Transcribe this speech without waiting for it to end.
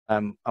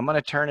I'm going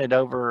to turn it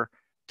over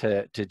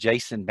to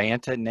Jason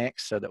Banta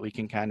next so that we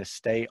can kind of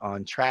stay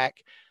on track.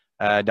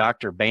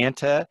 Dr.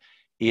 Banta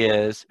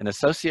is an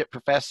associate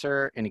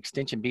professor and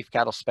extension beef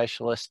cattle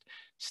specialist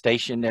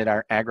stationed at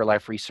our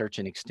AgriLife Research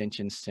and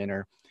Extension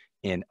Center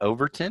in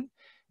Overton.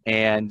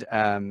 And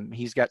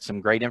he's got some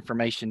great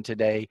information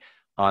today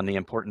on the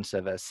importance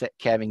of a set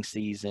calving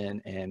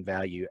season and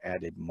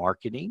value-added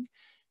marketing.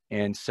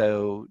 And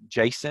so,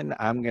 Jason,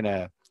 I'm going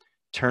to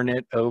turn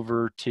it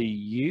over to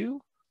you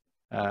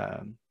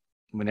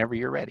whenever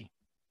you're ready.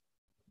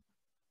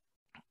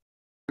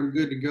 I'm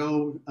good to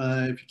go.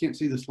 If you can't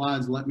see the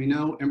slides, let me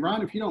know. And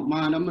Brian, if you don't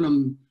mind,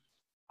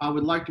 I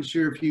would like to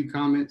share a few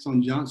comments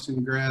on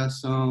Johnson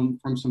grass from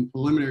some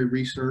preliminary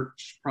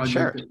research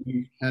project that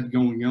we had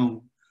going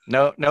on.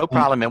 No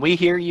problem. And we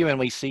hear you and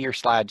we see your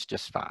slides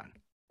just fine.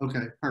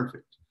 Okay,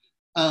 perfect.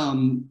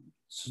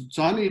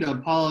 So I need to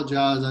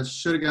apologize. I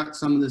should have got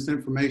some of this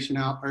information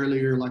out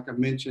earlier. Like I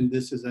mentioned,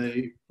 this is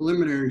a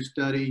preliminary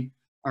study,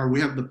 or we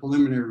have the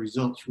preliminary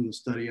results from the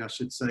study, I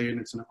should say, and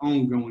it's an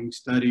ongoing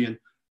study. And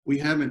we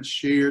haven't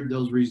shared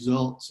those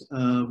results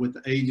with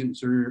the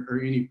agents or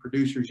any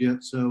producers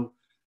yet. So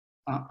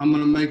I'm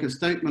going to make a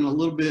statement a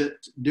little bit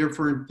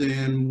different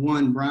than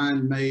one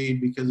Brian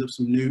made because of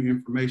some new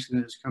information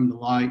that has come to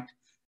light,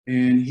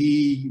 and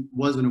he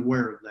wasn't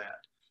aware of that.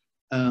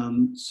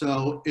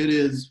 So it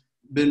has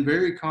been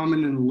very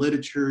common in the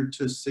literature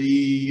to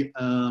see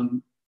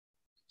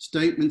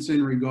statements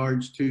in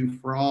regards to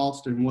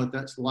frost and what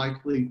that's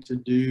likely to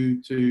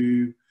do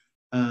to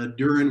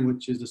durin,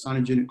 which is a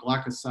cyanogenic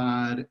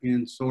glycoside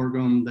in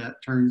sorghum that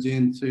turns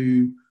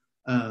into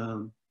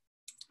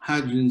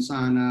hydrogen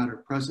cyanide or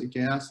prussic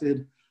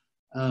acid.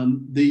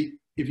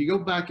 If you go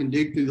back and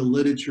dig through the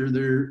literature,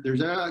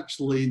 there's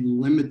actually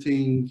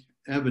limiting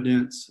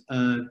evidence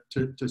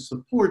to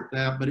support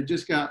that, but it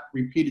just got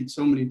repeated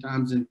so many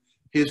times in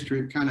history,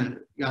 it kind of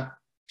got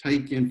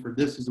taken for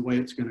this is the way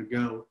it's going to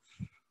go.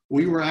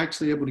 We were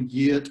actually able to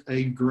get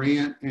a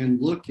grant and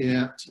look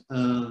at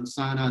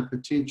cyanide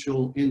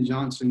potential in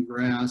Johnson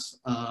grass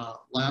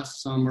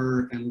last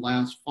summer and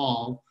last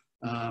fall.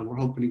 We're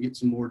hoping to get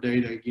some more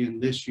data again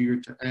this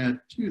year to add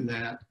to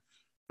that.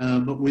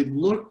 But we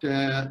looked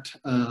at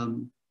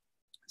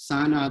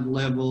cyanide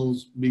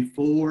levels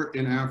before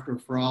and after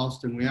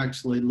frost, and we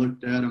actually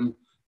looked at them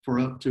for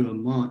up to a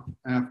month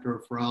after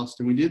a frost.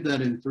 And we did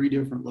that in 3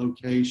 different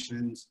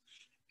locations.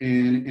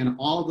 And in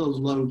all those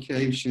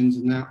locations,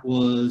 and that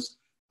was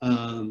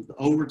the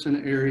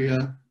Overton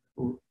area,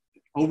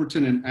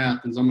 Overton and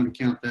Athens, I'm going to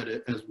count that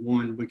as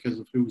one because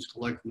of who was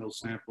collecting those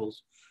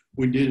samples.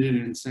 We did it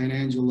in San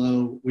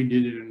Angelo, we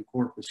did it in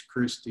Corpus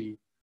Christi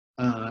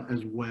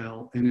as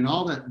well. And in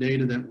all that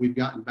data that we've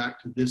gotten back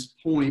to this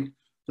point,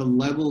 the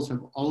levels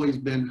have always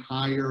been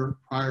higher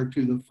prior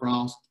to the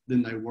frost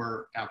than they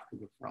were after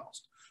the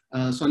frost.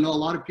 So I know a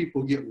lot of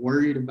people get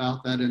worried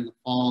about that in the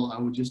fall.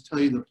 I would just tell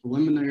you the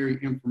preliminary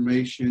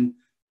information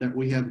that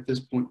we have at this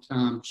point in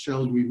time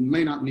shows we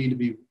may not need to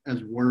be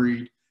as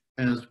worried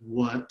as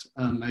what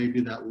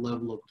maybe that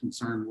level of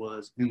concern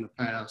was in the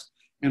past.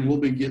 And we'll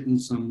be getting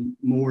some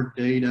more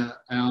data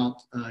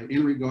out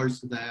in regards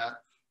to that.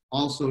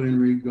 Also in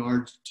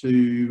regards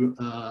to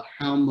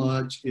how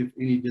much, if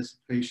any,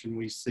 dissipation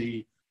we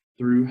see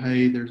through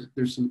hay.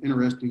 There's some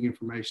interesting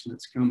information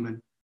that's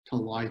coming to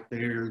light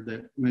there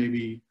that may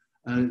be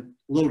a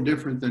little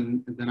different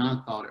than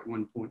I thought at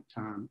one point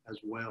in time as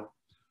well.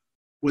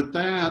 With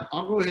that,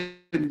 I'll go ahead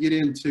and get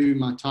into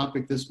my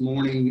topic this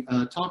morning,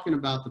 talking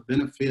about the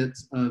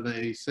benefits of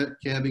a set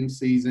calving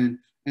season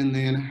and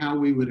then how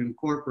we would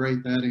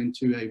incorporate that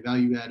into a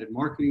value-added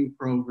marketing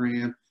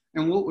program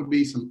and what would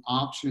be some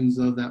options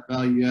of that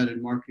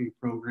value-added marketing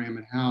program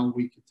and how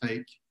we could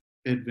take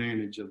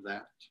advantage of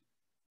that.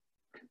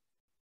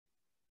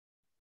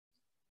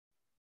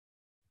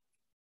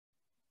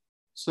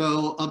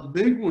 So a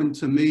big one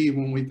to me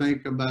when we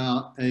think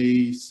about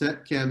a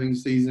set calving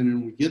season,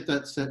 and we get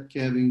that set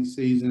calving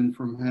season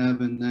from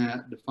having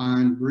that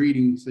defined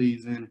breeding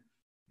season,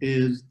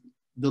 is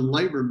the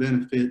labor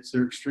benefits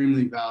are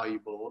extremely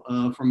valuable.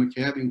 From a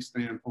calving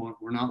standpoint,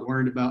 we're not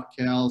worried about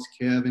cows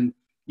calving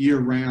year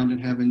round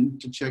and having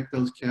to check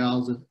those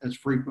cows as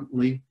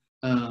frequently.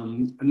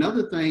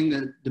 Another thing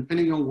that,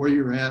 depending on where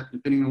you're at,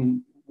 depending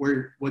on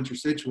what your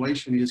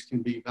situation is,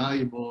 can be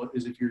valuable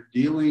is if you're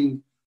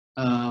dealing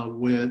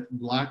with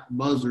black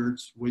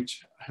buzzards,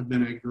 which have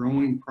been a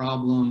growing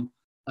problem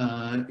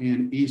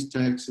in East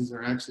Texas.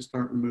 They're actually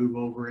starting to move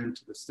over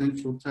into the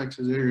Central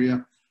Texas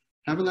area.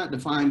 Having that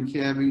defined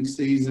calving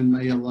season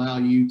may allow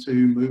you to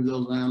move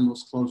those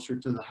animals closer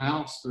to the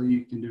house so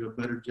you can do a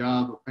better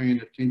job of paying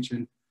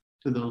attention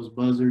to those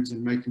buzzards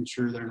and making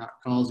sure they're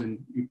not causing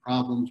you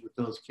problems with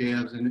those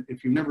calves. And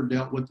if you've never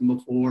dealt with them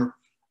before,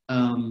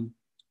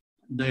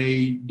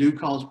 they do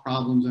cause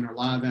problems in our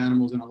live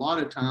animals. And a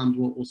lot of times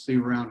what we'll see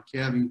around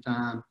calving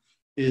time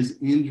is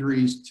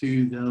injuries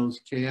to those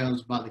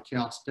calves by the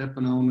cow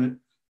stepping on it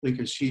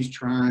because she's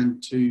trying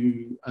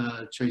to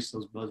chase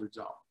those buzzards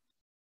off.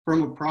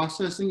 From a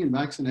processing and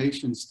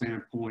vaccination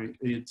standpoint,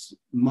 it's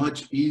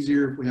much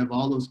easier if we have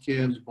all those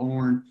calves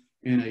born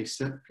in a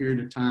set period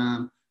of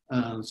time,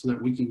 so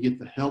that we can get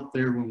the help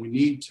there when we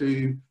need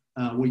to.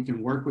 We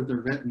can work with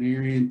their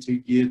veterinarian to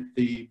get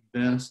the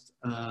best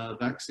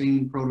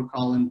vaccine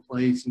protocol in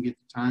place and get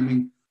the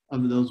timing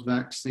of those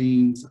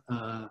vaccines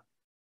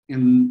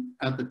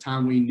at the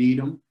time we need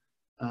them.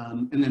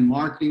 And then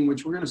marketing,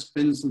 which we're going to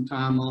spend some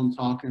time on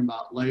talking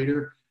about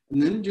later.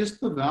 And then just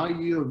the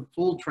value of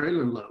full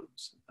trailer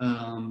loads,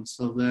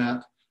 so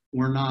that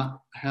we're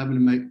not having to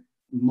make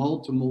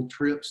multiple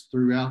trips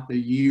throughout the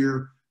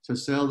year to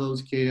sell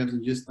those calves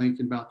and just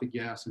thinking about the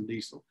gas and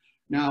diesel.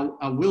 Now,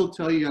 I will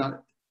tell you,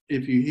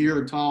 if you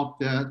hear a talk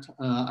that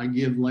I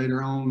give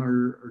later on,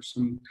 or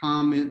some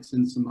comments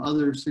in some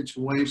other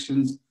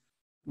situations,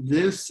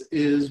 this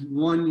is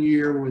 1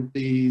 year with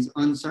these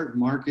uncertain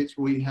markets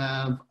we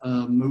have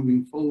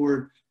moving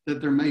forward, that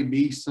there may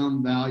be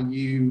some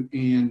value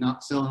in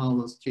not selling all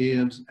those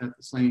calves at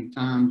the same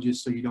time,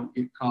 just so you don't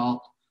get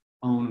caught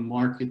on a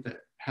market that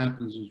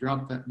happens to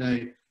drop that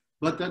day.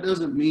 But that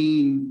doesn't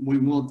mean we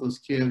want those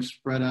calves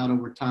spread out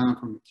over time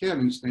from a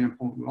calving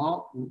standpoint.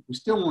 We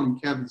still want them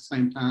calved at the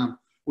same time.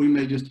 We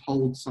may just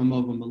hold some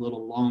of them a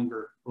little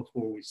longer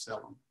before we sell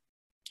them.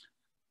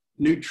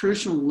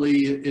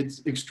 Nutritionally,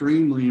 it's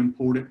extremely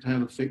important to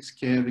have a fixed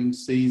calving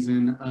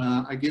season.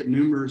 I get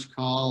numerous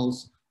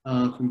calls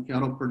from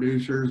cattle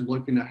producers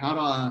looking at how do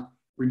I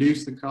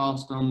reduce the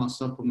cost on my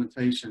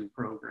supplementation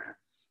program.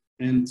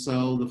 And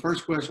so the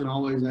first question I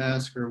always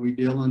ask, are we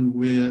dealing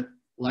with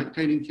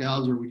lactating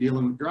cows, or are we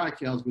dealing with dry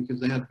cows? Because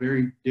they have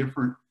very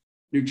different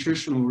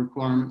nutritional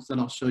requirements that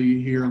I'll show you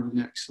here on the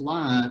next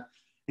slide.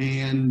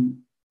 And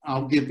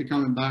I'll get the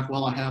comment back,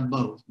 well, I have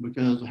both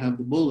because I have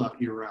the bull out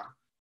year round.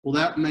 Well,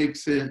 that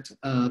makes it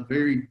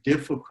very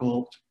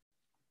difficult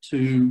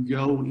to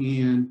go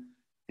in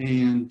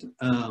and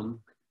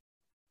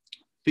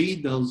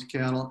feed those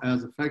cattle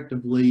as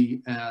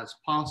effectively as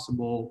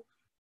possible,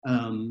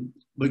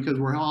 because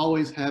we're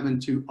always having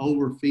to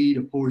overfeed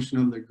a portion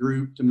of the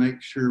group to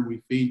make sure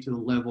we feed to the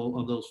level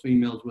of those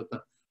females with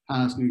the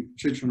highest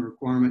nutritional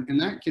requirement.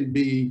 And that can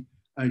be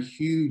a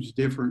huge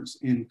difference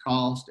in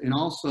cost, and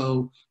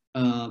also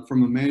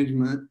from a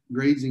management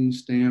grazing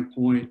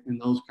standpoint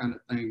and those kind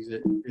of things,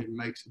 it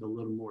makes it a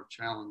little more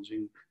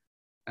challenging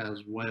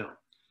as well.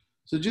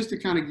 So just to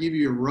kind of give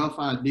you a rough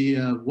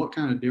idea of what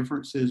kind of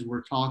differences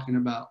we're talking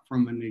about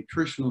from a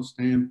nutritional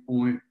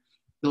standpoint,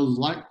 those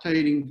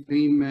lactating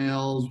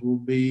females will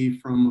be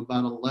from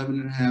about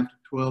 11.5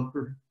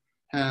 to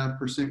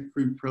 12.5%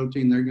 crude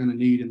protein they're going to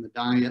need in the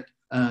diet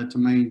to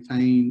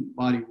maintain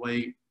body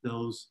weight.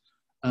 Those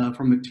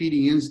from a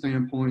TDN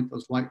standpoint,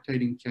 those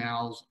lactating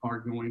cows are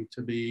going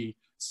to be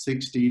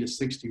 60 to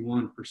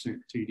 61%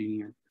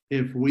 TDN.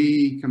 If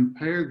we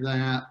compare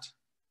that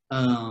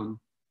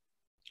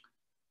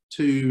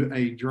to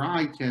a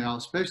dry cow,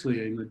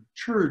 especially a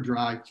mature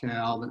dry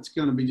cow that's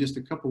going to be just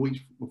a couple weeks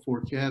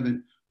before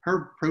calving,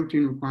 her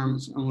protein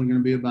requirements are only going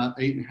to be about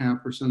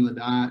 8.5% of the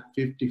diet,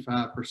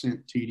 55%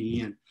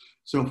 TDN.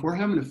 So if we're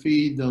having to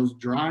feed those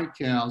dry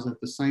cows at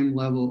the same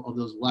level of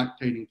those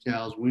lactating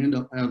cows, we end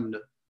up having to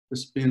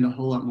spend a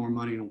whole lot more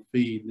money on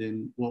feed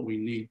than what we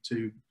need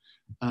to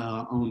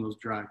on those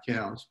dry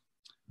cows.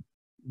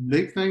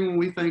 Big thing when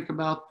we think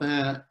about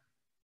that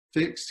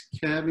fixed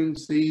calving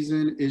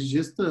season is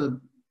just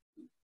the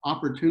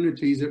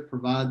opportunities it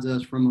provides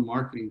us from a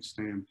marketing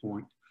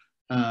standpoint.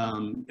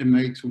 It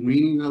makes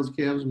weaning those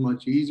calves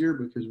much easier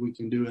because we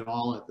can do it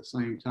all at the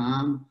same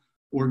time.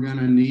 We're going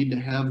to need to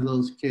have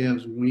those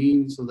calves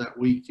weaned so that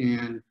we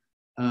can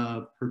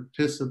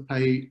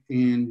participate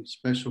in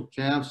special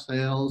calf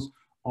sales,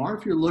 or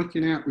if you're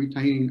looking at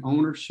retaining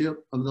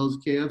ownership of those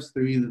calves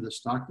through either the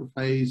stocker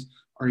phase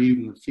or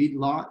even the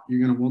feedlot,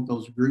 you're going to want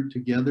those grouped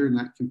together, and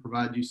that can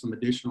provide you some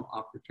additional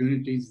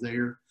opportunities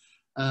there.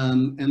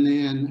 And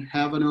then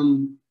having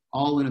them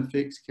all in a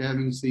fixed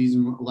calving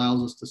season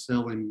allows us to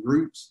sell in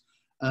groups.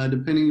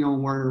 Depending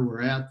on where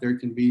we're at, there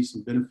can be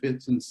some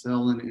benefits in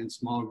selling in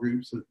small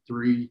groups of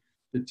 3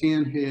 to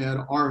 10 head,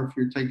 or if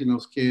you're taking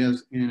those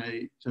calves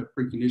to a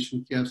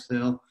preconditioned calf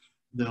sale,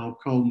 they'll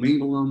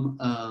co-mingle them,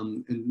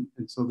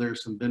 and so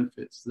there's some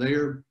benefits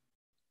there.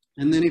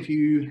 And then if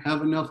you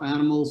have enough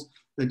animals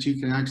that you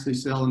can actually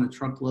sell in a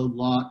truckload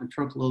lot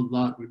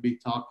would be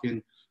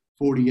talking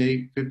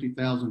 48,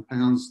 50,000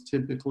 pounds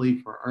typically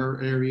for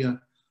our area.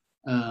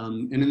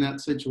 And in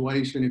that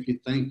situation, if you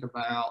think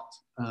about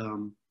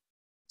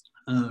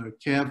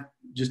calf,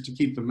 just to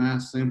keep the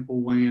math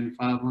simple, weighing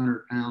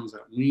 500 pounds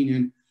at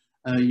weaning,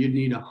 you'd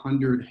need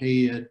 100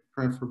 head,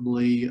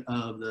 preferably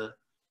of the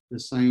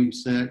same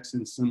sex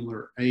and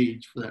similar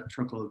age for that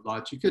truckload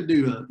lot. You could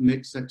do a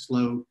mixed sex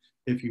load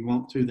if you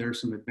want to. There's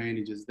some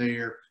advantages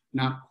there,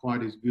 not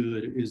quite as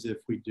good as if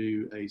we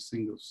do a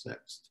single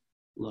sexed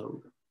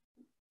load.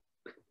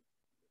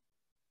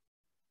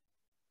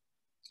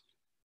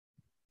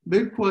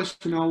 Big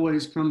question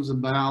always comes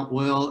about,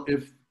 well,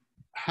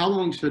 how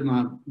long should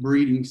my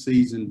breeding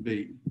season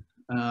be?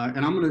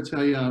 And I'm going to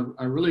tell you,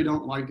 I really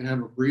don't like to have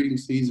a breeding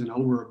season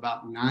over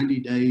about 90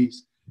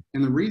 days.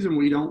 And the reason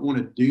we don't want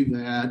to do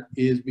that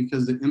is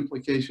because the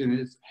implication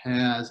it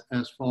has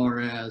as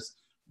far as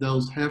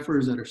those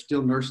heifers that are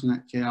still nursing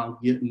that cow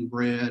getting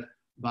bred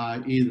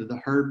by either the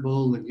herd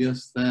bull, and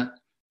yes, that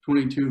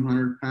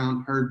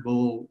 2,200-pound herd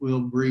bull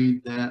will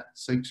breed that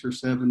 6 or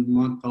 7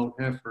 month old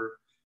heifer.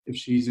 If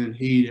she's in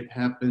heat, it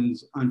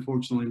happens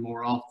unfortunately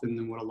more often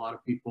than what a lot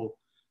of people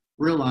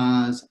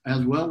realize,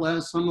 as well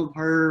as some of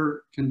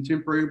her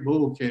contemporary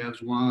bull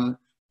calves. While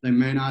they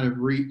may not have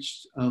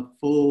reached a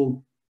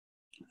full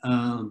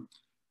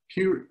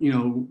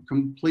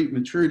complete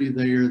maturity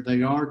there,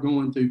 they are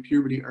going through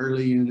puberty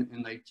early,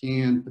 and they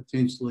can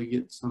potentially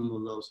get some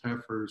of those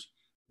heifers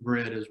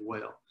bred as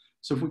well.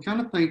 So if we kind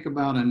of think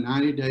about a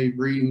 90-day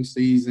breeding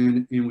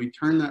season and we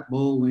turn that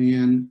bull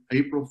in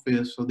April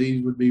 5th, so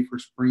these would be for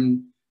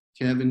spring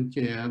calving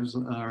calves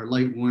or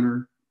late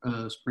winter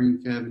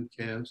spring calving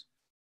calves.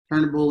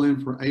 Turn the bull in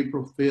for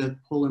April 5th,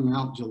 pull him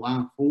out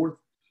July 4th.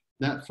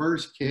 That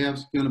first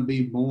calf's going to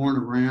be born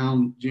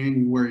around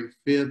January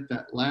 5th.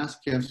 That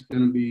last calf's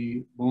going to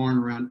be born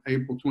around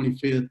April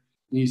 25th. And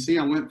you see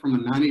I went from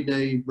a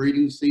 90-day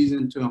breeding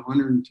season to a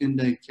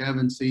 110-day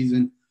calving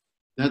season.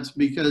 That's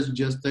because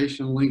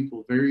gestation length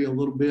will vary a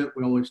little bit.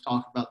 We always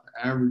talk about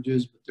the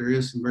averages, but there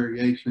is some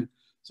variation.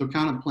 So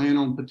kind of plan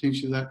on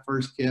potentially that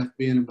first calf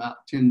being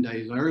about 10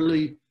 days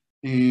early.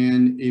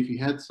 And if you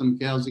had some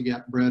cows that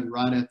got bred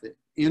right at the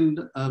end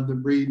of the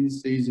breeding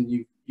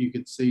season, you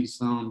could see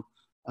some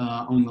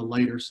on the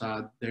later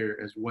side there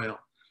as well.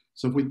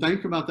 So if we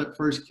think about that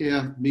first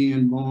calf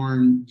being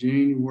born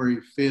January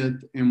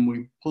 5th and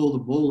we pull the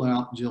bull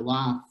out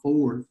July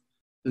 4th,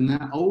 then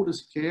that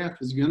oldest calf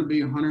is going to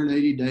be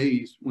 180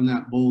 days when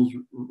that bull's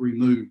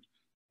removed.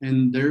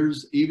 And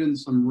there's even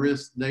some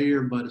risk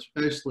there, but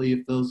especially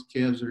if those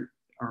calves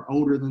are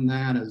older than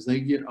that, as they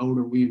get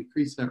older, we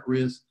increase that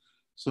risk.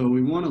 So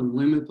we want to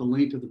limit the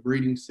length of the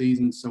breeding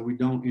season so we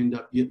don't end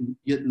up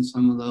getting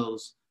some of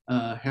those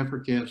heifer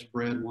calves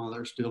bred while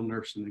they're still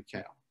nursing the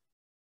cow.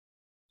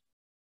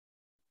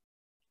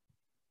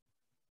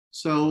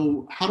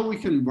 So how do we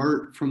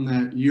convert from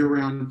that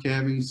year-round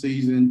calving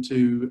season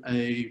to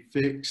a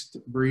fixed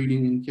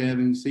breeding and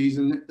calving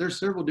season? There's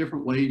several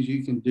different ways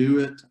you can do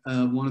it.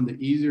 One of the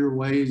easier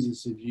ways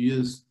is if you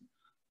just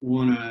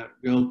want to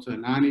go to a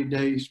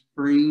 90-day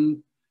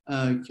spring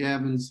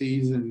calving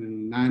season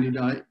and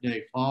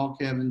 90-day fall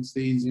calving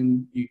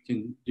season, you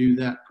can do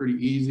that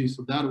pretty easy.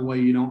 So that way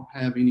you don't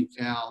have any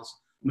cows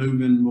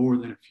moving more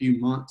than a few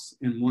months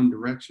in one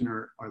direction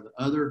or the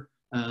other.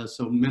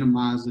 So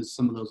minimizes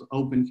some of those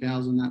open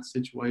cows in that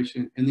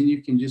situation. And then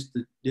you can just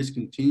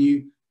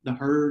discontinue the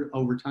herd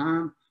over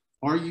time,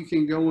 or you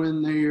can go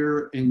in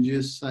there and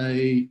just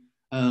say,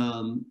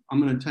 I'm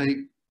going to take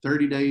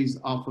 30 days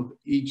off of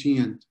each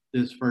end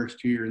this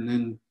first year, and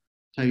then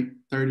take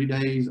 30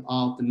 days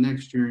off the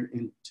next year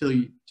until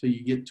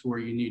you get to where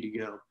you need to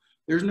go.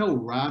 There's no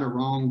right or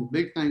wrong. The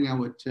big thing I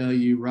would tell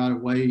you right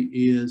away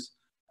is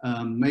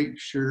make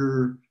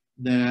sure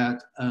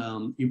that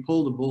you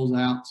pull the bulls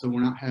out so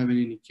we're not having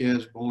any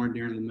calves born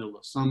during the middle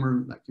of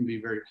summer. That can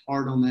be very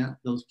hard on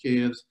those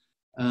calves.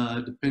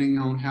 Depending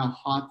on how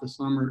hot the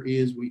summer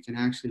is, we can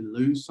actually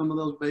lose some of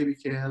those baby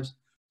calves.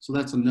 So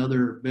that's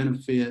another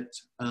benefit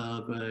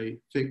of a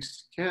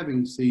fixed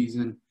calving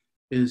season,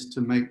 is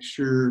to make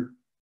sure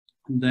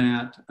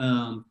that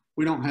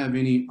we don't have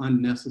any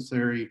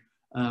unnecessary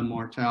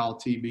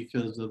mortality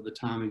because of the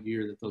time of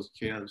year that those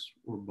calves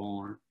were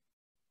born.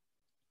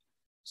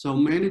 So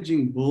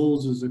managing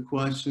bulls is a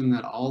question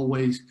that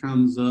always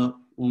comes up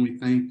when we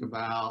think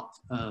about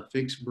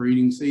fixed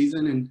breeding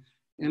season.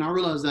 And I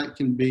realize that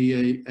can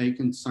be a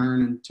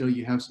concern until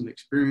you have some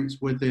experience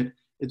with it.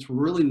 It's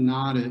really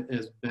not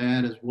as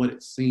bad as what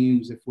it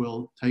seems if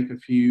we'll take a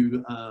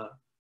few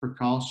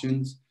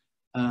precautions.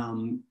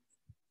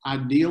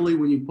 Ideally,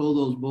 when you pull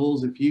those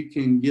bulls, if you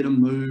can get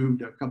them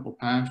moved a couple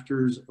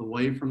pastures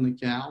away from the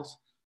cows,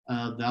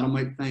 that'll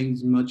make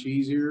things much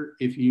easier.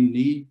 If you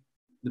need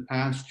the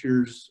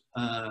pastures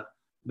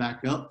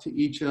back up to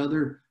each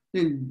other,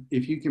 then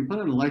if you can put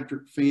an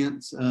electric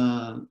fence,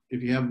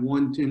 if you have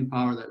 110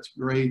 power, that's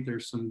great.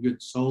 There's some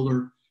good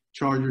solar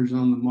chargers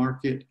on the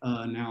market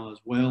now as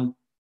well.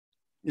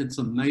 It's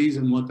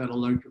amazing what that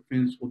electric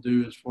fence will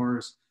do as far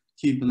as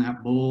keeping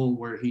that bull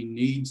where he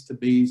needs to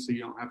be, so you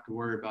don't have to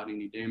worry about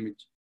any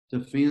damage to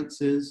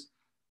fences.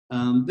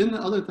 Then the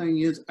other thing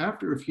is,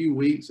 after a few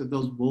weeks that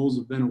those bulls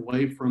have been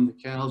away from the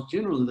cows,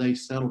 generally they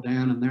settle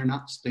down and they're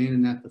not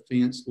standing at the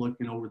fence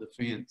looking over the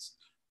fence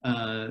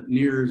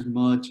near as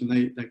much, and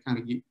they kind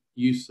of get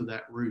used to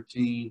that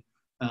routine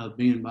of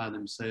being by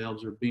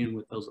themselves or being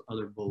with those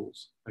other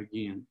bulls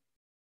again.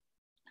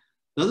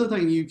 The other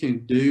thing you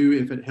can do,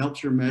 if it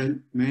helps your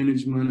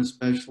management,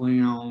 especially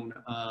on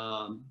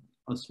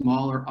a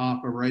smaller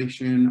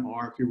operation,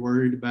 or if you're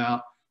worried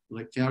about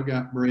the cow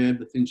got bred,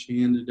 but then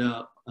she ended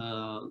up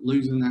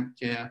losing that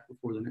calf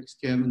before the next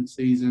calving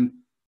season.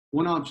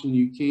 One option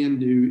you can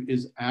do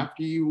is,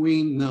 after you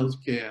wean those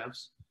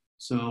calves,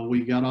 So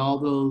we got all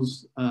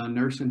those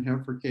nursing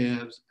heifer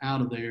calves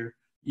out of there.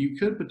 You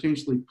could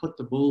potentially put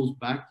the bulls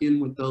back in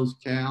with those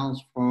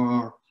cows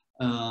for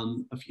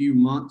a few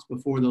months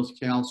before those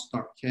cows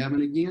start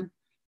calving again.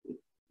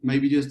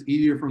 Maybe just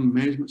easier from a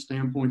management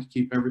standpoint to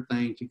keep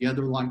everything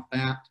together like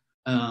that.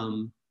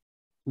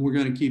 We're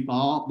going to keep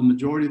the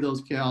majority of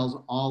those cows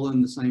all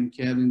in the same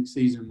calving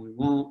season we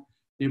want.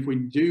 If we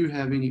do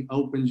have any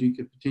opens, you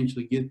could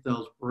potentially get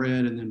those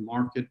bred and then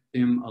market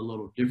them a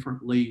little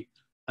differently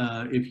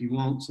if you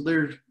want. So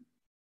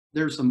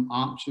there's some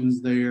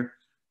options there.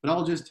 But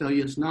I'll just tell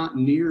you, it's not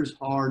near as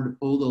hard to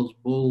pull those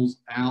bulls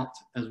out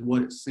as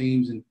what it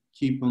seems and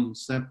keep them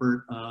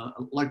separate.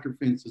 Electric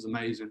fence is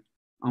amazing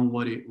on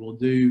what it will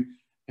do.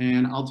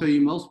 And I'll tell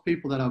you, most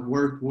people that I've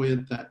worked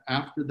with, that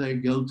after they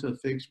go to a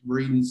fixed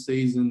breeding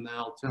season,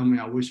 they'll tell me,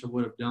 I wish I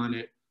would have done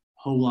it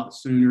a whole lot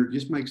sooner. It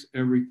just makes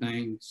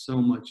everything so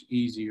much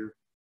easier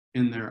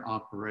in their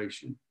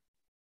operation.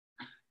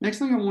 Next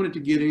thing I wanted to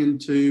get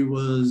into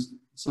was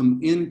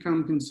some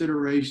income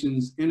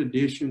considerations in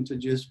addition to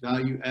just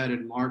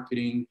value-added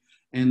marketing.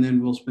 And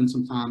then we'll spend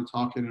some time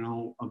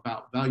talking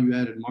about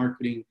value-added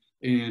marketing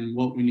and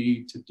what we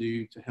need to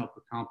do to help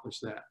accomplish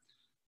that.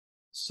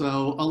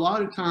 So a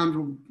lot of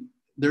times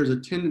there's a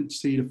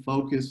tendency to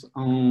focus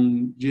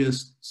on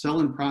just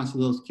selling price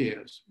of those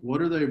calves.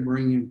 What are they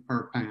bringing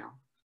per pound?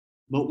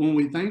 But when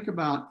we think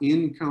about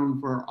income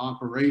for our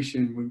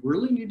operation, we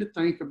really need to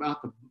think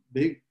about the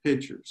big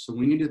picture. So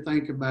we need to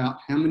think about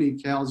how many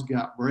cows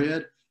got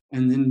bred,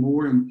 and then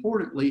more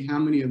importantly, how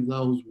many of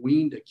those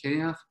weaned a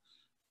calf.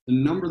 The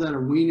number that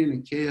are weaning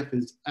a calf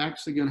is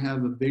actually going to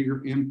have a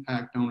bigger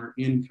impact on our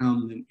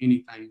income than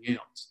anything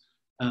else.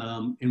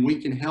 And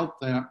we can help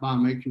that by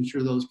making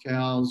sure those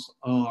cows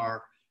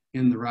are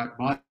in the right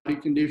body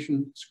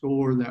condition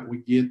score, that we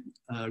get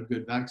a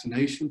good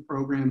vaccination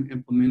program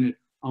implemented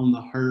on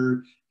the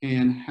herd,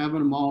 and having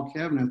them all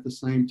calving at the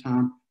same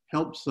time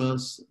helps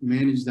us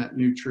manage that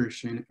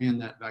nutrition and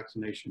that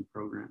vaccination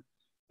program.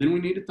 Then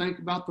we need to think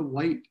about the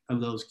weight of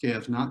those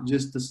calves, not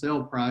just the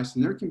sale price.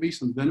 And there can be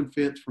some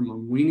benefits from a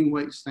weaning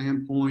weight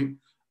standpoint.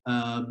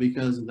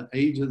 Because of the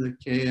age of the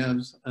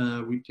calves,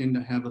 we tend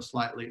to have a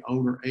slightly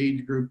older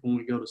age group when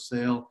we go to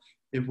sell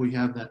if we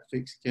have that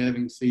fixed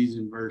calving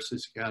season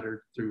versus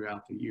scattered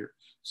throughout the year.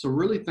 So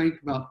really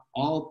think about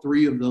all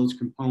three of those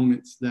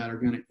components that are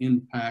going to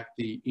impact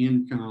the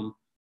income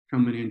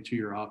coming into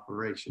your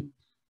operation.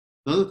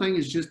 The other thing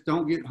is just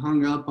don't get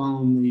hung up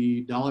on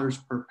the dollars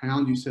per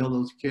pound you sell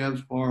those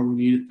calves for. We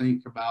need to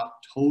think about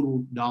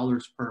total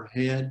dollars per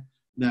head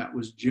that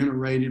was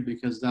generated,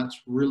 because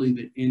that's really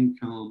the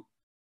income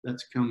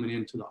that's coming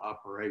into the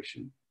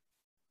operation.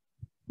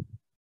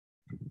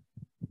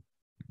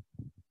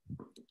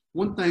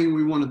 One thing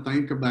we want to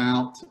think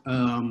about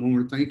when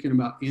we're thinking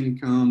about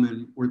income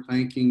and we're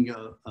thinking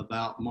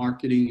about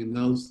marketing and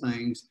those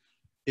things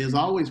is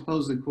always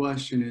pose the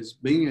question, is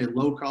being a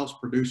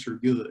low-cost producer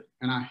good?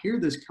 And I hear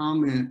this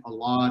comment a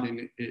lot,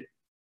 and it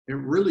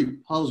really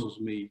puzzles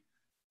me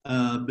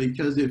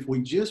because if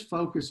we just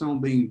focus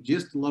on being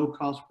just a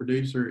low-cost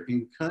producer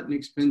and cutting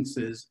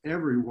expenses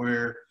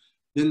everywhere,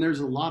 then there's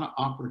a lot of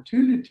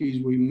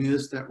opportunities we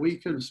miss that we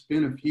could have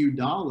spent a few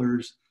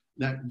dollars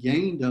that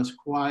gained us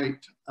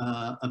quite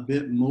a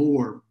bit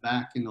more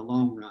back in the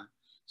long run.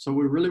 So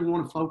we really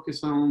want to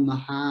focus on the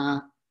high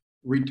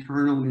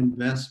return on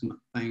investment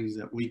things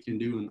that we can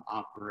do in the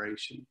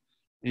operation.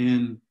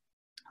 And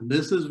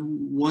this is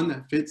one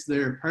that fits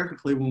there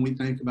perfectly when we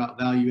think about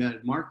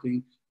value-added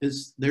marketing.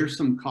 There's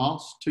some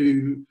cost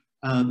to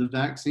the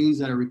vaccines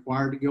that are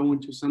required to go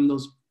into some of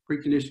those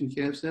preconditioned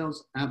calf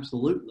sales.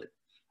 Absolutely.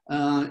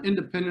 And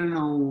depending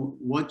on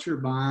what you're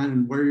buying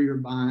and where you're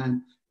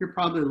buying, you're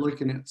probably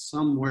looking at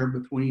somewhere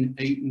between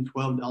 $8 and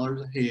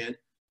 $12 a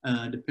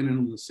head, depending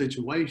on the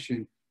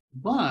situation.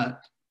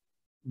 But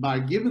by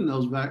giving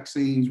those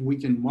vaccines, we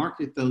can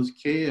market those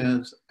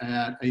calves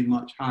at a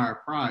much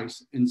higher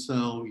price. And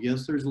so,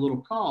 yes, there's a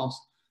little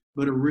cost,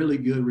 but a really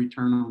good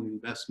return on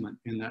investment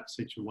in that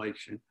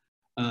situation.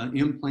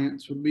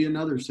 Implants would be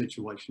another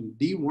situation.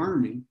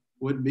 Deworming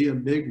would be a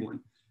big one.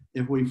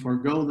 If we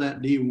forego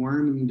that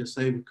deworming to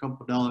save a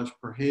couple dollars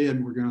per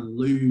head, we're going to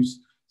lose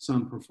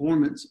some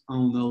performance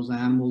on those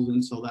animals.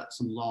 And so that's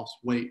some lost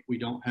weight we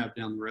don't have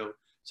down the road.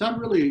 So I'd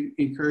really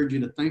encourage you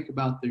to think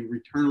about the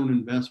return on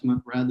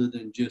investment rather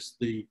than just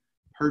the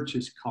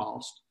purchase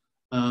cost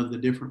of the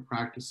different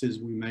practices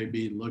we may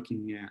be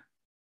looking at.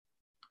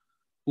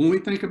 When we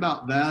think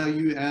about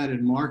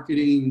value-added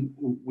marketing,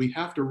 we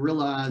have to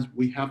realize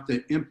we have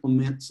to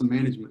implement some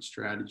management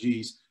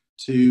strategies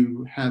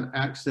to have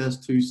access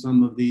to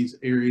some of these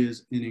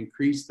areas and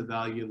increase the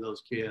value of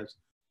those calves.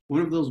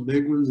 One of those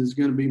big ones is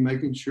going to be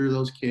making sure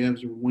those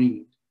calves are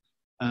weaned.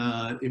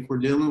 If we're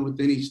dealing with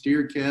any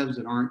steer calves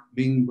that aren't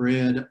being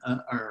bred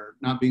or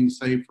not being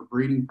saved for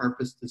breeding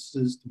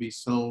purposes to be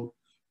sold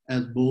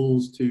as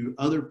bulls to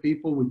other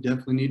people, we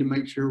definitely need to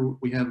make sure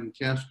we have them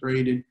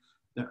castrated.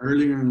 The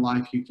earlier in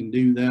life you can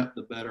do that,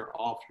 the better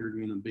off you're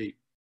going to be.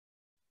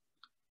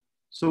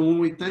 So when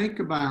we think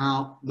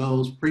about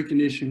those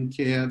preconditioned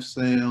calf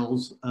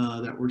sales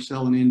that we're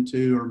selling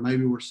into, or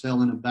maybe we're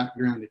selling a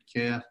backgrounded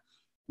calf,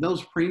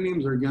 those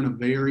premiums are going to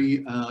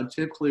vary.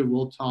 Typically,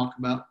 we'll talk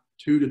about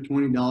 $2 to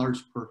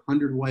 $20 per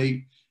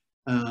hundredweight.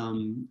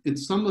 And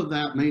some of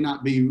that may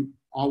not be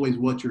always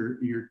what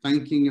you're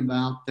thinking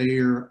about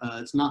there.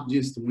 It's not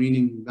just the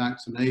weaning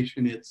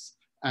vaccination, it's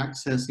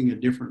accessing a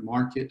different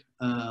market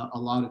a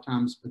lot of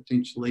times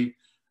potentially.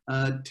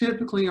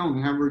 Typically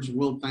on average,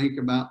 we'll think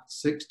about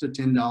 $6 to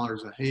 $10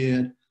 a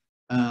head.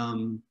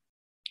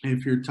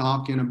 If you're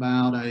talking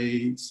about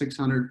a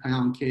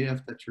 600-pound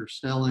calf that you're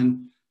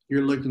selling,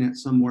 you're looking at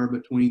somewhere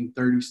between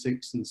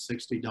 $36 and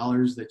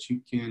 $60 that you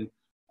can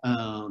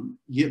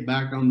get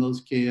back on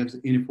those calves.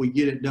 And if we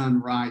get it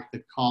done right,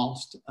 the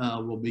cost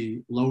will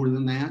be lower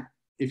than that.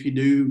 If you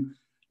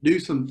do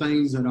some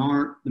things that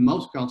aren't the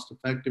most cost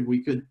effective,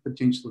 we could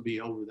potentially be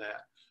over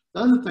that. The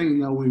other thing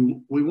though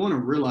we want to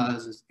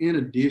realize is, in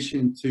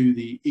addition to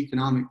the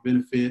economic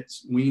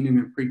benefits weaning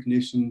and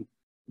preconditioning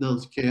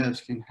those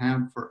calves can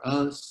have for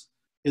us,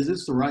 is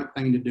it's the right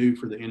thing to do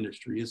for the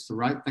industry. It's the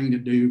right thing to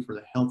do for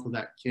the health of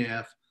that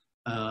calf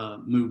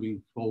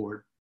moving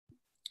forward.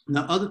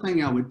 The other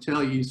thing I would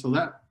tell you, so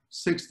that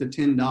 $6 to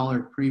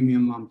 $10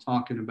 premium I'm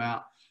talking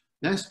about,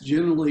 that's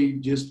generally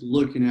just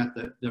looking at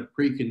the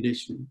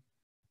preconditioning,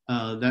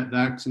 that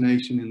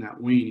vaccination and that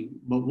weaning.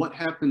 But what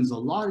happens a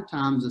lot of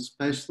times,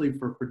 especially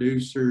for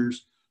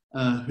producers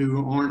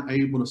who aren't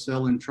able to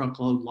sell in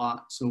truckload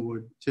lots, so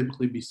would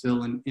typically be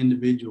selling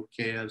individual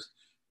calves,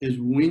 is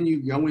when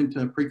you go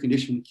into a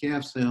preconditioned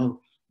calf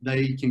sale,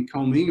 they can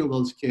commingle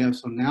those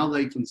calves, so now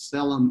they can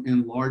sell them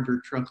in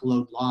larger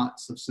truckload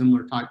lots of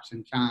similar types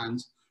and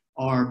kinds,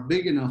 or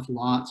big enough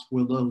lots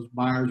where those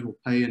buyers will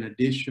pay an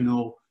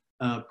additional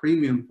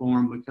premium for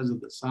them because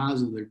of the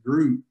size of the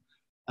group,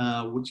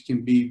 which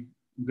can be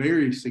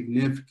very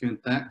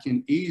significant. That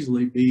can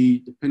easily be,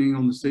 depending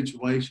on the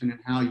situation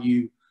and how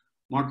you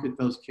market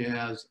those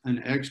calves,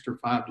 an extra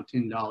 $5 to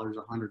 $10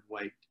 a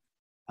hundredweight.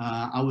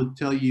 I would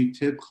tell you,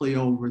 typically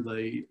over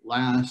the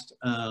last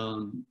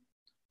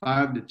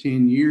 5 to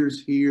 10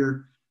 years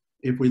here,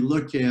 if we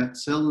look at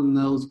selling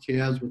those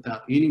calves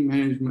without any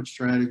management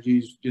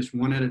strategies, just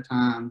one at a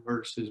time,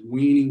 versus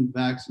weaning,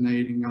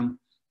 vaccinating them,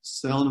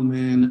 selling them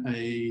in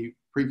a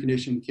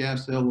preconditioned calf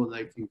sale where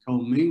they can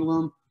commingle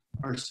them,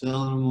 or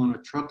selling them on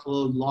a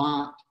truckload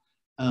lot.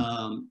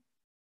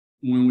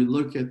 When we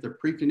look at the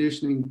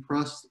preconditioning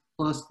plus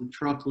the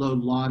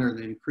truckload lot, or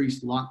the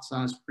increased lot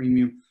size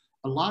premium,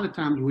 a lot of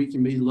times we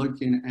can be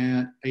looking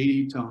at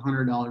 $80 to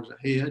 $100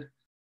 a head.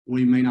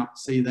 We may not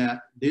see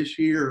that this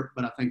year,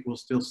 but I think we'll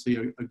still see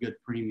a good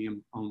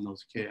premium on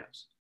those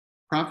calves.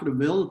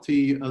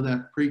 Profitability of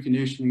that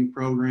preconditioning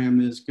program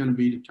is going to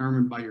be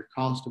determined by your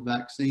cost of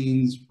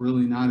vaccines.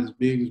 Really not as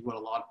big as what a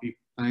lot of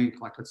people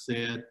think. Like I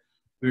said,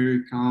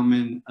 very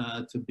common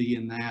to be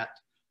in that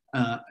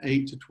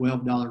 $8 to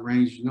 $12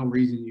 range. There's no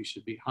reason you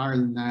should be higher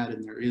than that,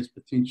 and there is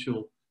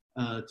potential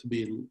to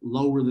be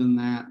lower than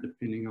that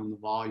depending on the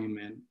volume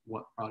and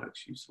what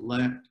products you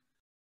select.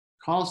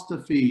 Cost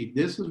of feed.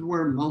 This is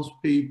where most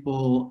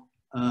people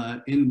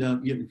end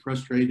up getting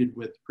frustrated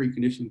with the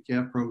preconditioned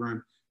calf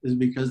program, is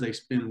because they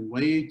spend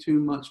way too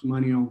much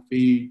money on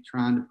feed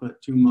trying to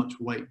put too much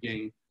weight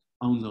gain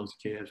on those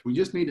calves. We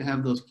just need to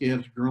have those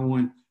calves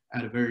growing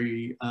at a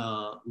very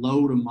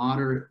low to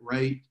moderate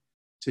rate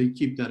to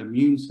keep that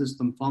immune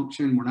system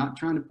function. We're not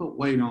trying to put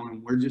weight on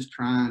them. We're just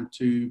trying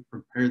to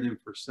prepare them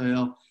for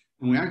sale.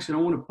 And we actually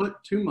don't want to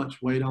put too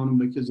much weight on them,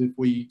 because if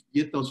we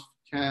get those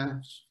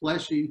calves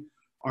fleshy,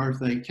 or if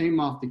they came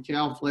off the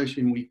cow flesh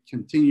and we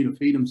continue to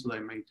feed them so they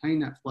maintain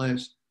that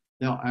flesh,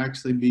 they'll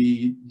actually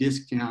be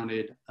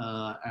discounted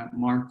at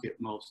market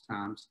most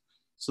times.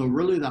 So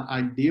really the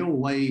ideal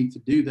way to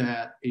do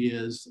that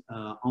is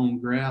on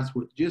grass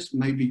with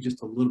maybe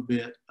just a little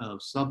bit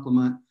of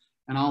supplement,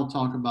 and I'll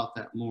talk about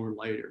that more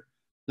later.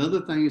 The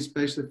other thing,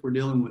 especially if we're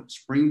dealing with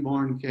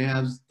spring-born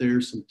calves,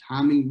 there's some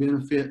timing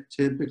benefit.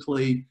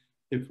 Typically,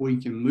 if we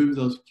can move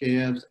those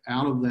calves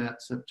out of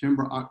that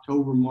September,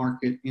 October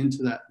market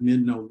into that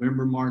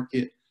mid-November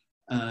market,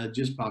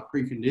 just by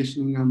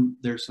preconditioning them,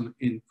 there's some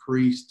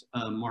increased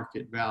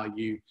market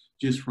value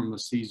just from a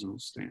seasonal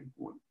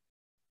standpoint.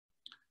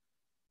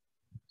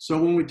 So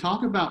when we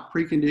talk about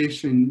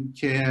preconditioned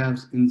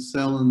calves and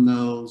selling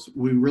those,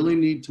 we really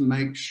need to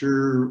make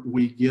sure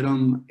we get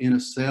them in a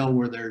sale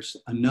where there's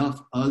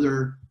enough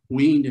other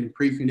weaned and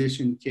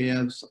preconditioned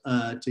calves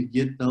to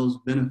get those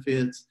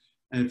benefits.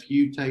 And if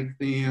you take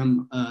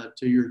them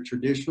to your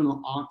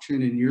traditional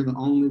auction and you're the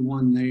only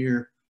one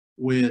there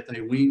with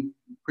a weaned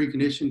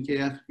preconditioned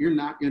calf, you're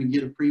not going to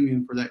get a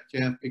premium for that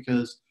calf,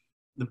 because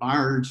the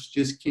buyers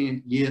just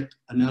can't get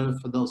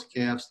enough of those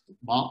calves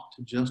bought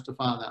to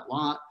justify that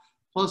lot.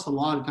 Plus, a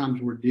lot of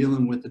times we're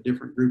dealing with a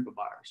different group of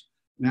buyers.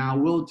 Now, I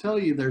will tell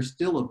you there's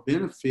still a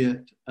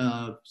benefit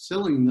of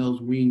selling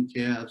those weaned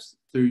calves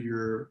through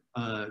your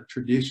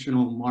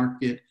traditional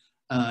market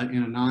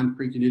in a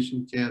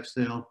non-preconditioned calf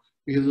sale,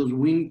 because those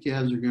weaned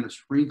calves are going to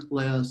shrink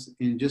less,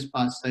 and just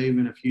by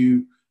saving a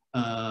few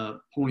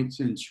points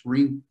in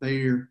shrink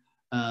there.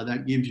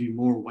 That gives you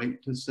more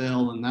weight to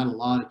sell, and that a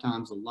lot of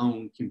times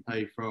alone can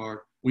pay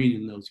for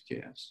weaning those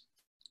calves.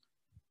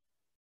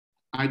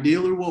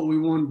 Ideally, what we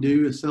want to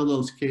do is sell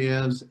those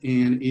calves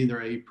in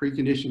either a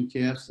preconditioned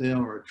calf sale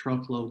or a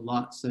truckload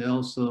lot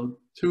sale. So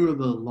two of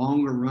the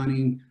longer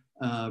running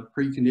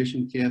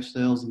preconditioned calf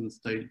sales in the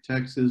state of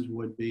Texas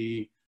would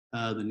be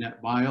the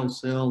Net Bio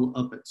sale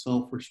up at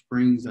Sulphur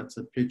Springs. That's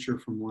a picture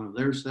from one of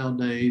their sale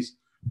days,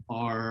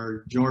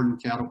 or Jordan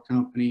Cattle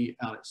Company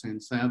out at San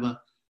Saba.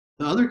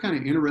 The other kind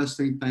of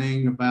interesting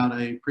thing about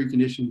a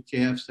preconditioned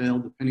calf sale,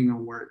 depending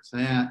on where it's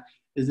at,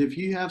 is if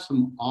you have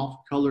some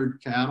off-colored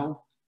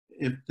cattle,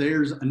 if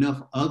there's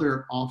enough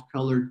other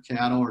off-colored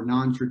cattle or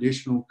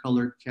non-traditional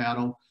colored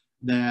cattle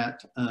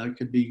that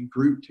could be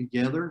grouped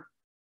together,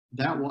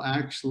 that will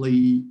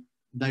actually,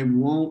 they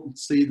won't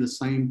see the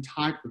same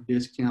type of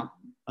discount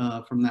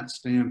from that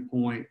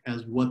standpoint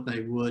as what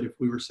they would if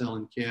we were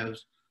selling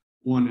calves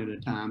one at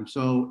a time.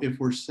 So if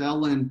we're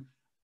selling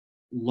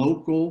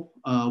local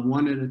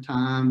one at a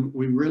time,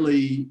 we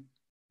really,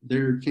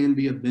 there can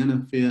be a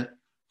benefit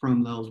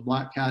from those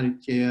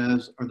black-coated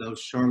calves or those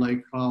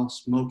Charolais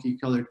cross smoky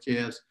colored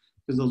calves,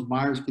 because those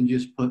buyers can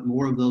just put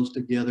more of those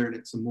together and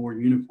it's a more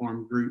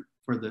uniform group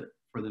for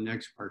the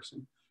next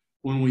person.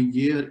 When we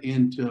get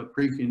into a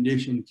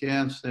preconditioned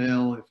calf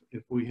sale,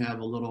 if we have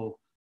a little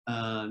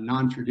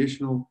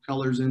non-traditional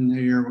colors in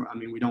there, I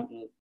mean, we don't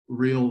want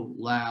real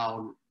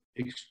loud,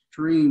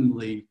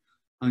 extremely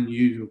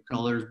unusual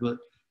colors, but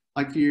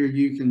like here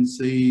you can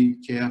see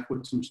calf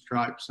with some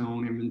stripes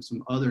on him and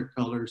some other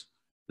colors.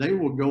 They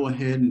will go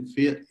ahead and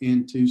fit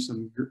into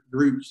some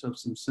groups of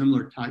some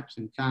similar types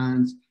and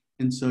kinds.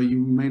 And so you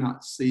may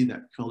not see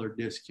that color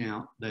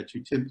discount that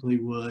you typically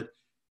would.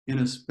 And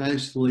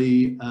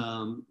especially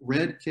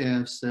red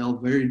calves sell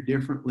very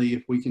differently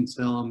if we can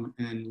sell them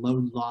in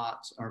load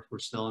lots or if we're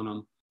selling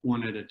them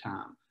one at a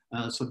time.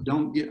 So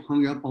don't get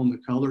hung up on the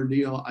color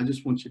deal. I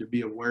just want you to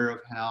be aware of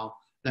how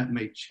that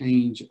may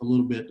change a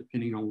little bit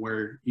depending on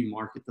where you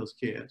market those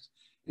calves.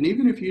 And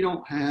even if you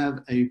don't have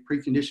a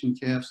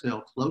preconditioned calf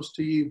sale close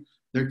to you,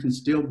 there can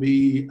still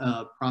be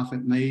a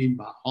profit made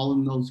by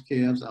hauling those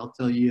calves. I'll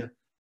tell you,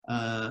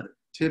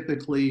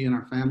 typically in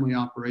our family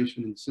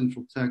operation in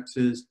Central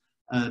Texas,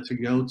 to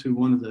go to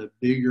one of the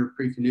bigger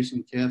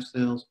preconditioned calf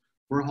sales,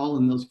 we're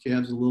hauling those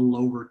calves a little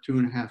over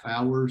 2.5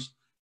 hours.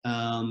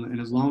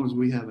 And as long as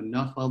we have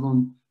enough of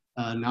them,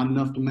 not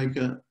enough to make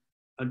a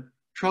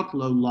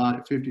truckload lot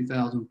at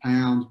 50,000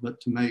 pounds,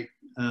 but to make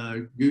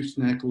a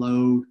gooseneck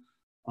load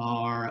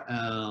or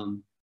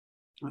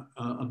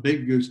a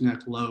big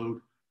gooseneck load,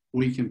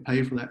 we can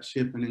pay for that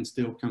shipping and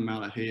still come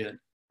out ahead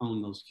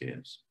on those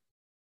calves.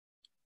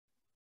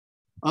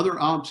 Other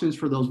options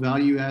for those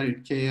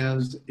value-added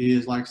calves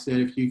is, like I said,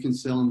 if you can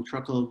sell them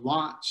truckload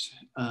lots,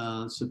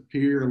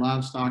 Superior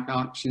Livestock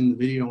Auction, the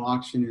video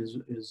auction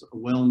is a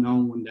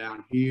well-known one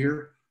down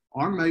here.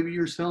 Or maybe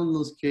you're selling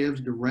those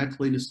calves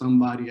directly to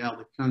somebody out of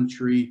the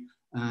country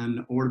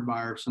and ordered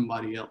by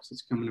somebody else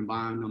that's coming and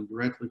buying them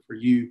directly for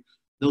you.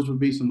 Those would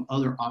be some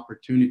other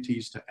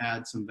opportunities to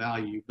add some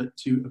value. But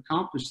to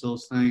accomplish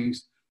those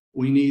things,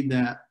 we need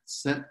that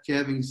set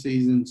calving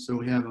season so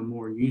we have a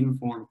more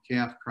uniform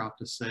calf crop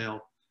to sell.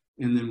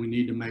 And then we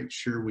need to make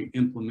sure we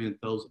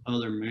implement those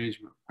other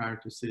management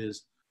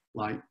practices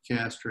like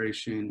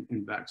castration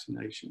and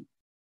vaccination.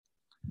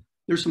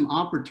 There's some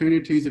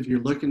opportunities if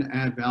you're looking to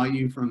add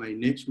value from a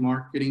niche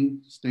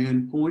marketing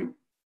standpoint.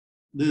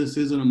 This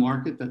isn't a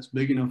market that's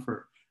big enough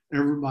for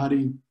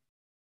everybody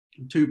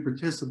to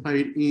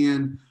participate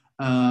in,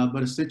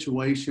 but a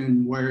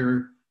situation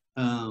where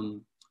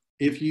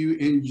if you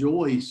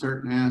enjoy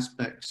certain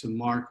aspects of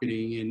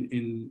marketing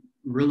and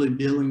really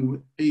dealing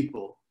with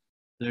people,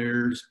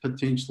 there's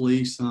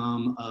potentially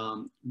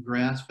some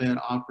grass-fed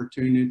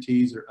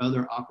opportunities or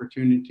other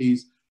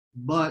opportunities,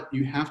 but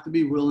you have to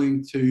be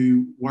willing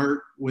to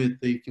work with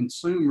the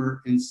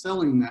consumer in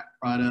selling that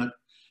product.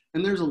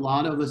 And there's a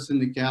lot of us in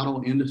the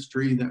cattle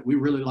industry that we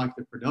really like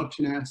the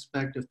production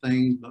aspect of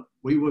things, but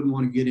we wouldn't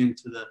want to get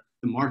into the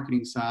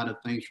marketing side of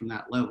things from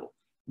that level.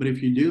 But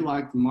if you do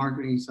like the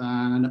marketing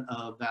side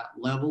of that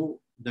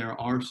level, there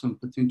are some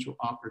potential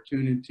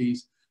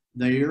opportunities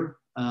there.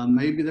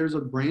 Maybe there's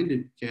a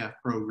branded calf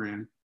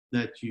program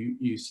that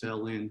you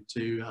sell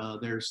into.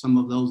 There's some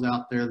of those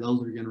out there.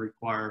 Those are going to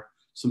require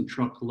some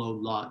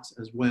truckload lots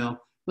as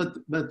well. But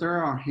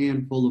there are a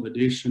handful of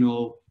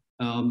additional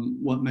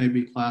what may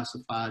be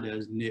classified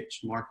as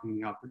niche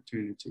marketing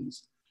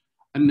opportunities.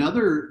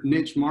 Another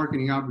niche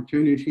marketing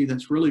opportunity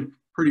that's really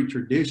pretty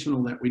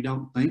traditional that we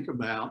don't think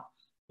about,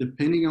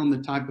 depending on the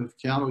type of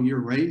cattle you're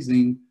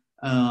raising,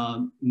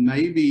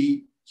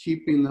 maybe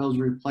keeping those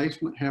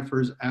replacement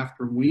heifers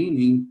after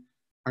weaning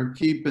or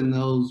keeping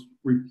those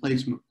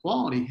replacement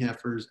quality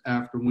heifers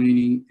after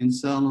weaning and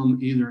sell them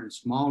either in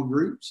small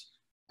groups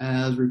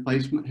as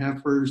replacement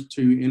heifers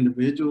to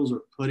individuals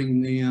or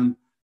putting them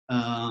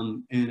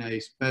in a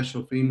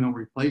special female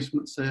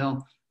replacement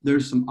sale.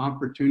 There's some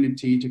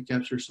opportunity to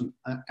capture some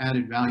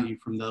added value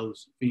from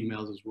those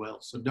females as well.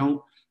 So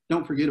don't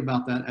don't forget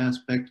about that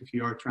aspect if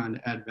you are trying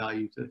to add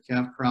value to the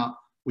calf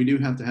crop. We do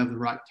have to have the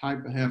right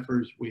type of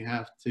heifers. We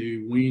have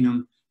to wean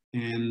them,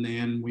 and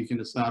then we can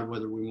decide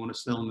whether we want to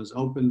sell them as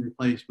open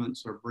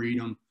replacements or breed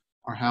them,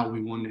 or how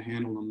we want to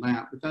handle them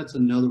that. But that's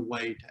another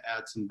way to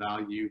add some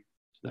value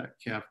to that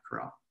calf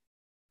crop.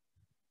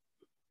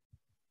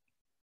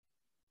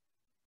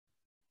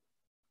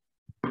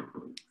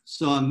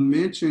 So I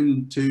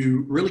mentioned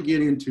to really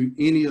get into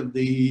any of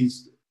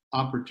these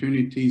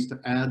opportunities to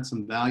add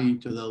some value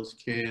to those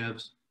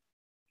calves,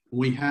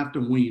 we have to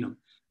wean them.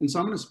 And so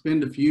I'm going to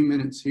spend a few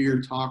minutes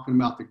here talking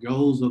about the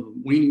goals of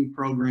weaning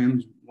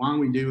programs, why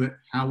we do it,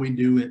 how we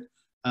do it,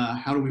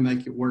 how do we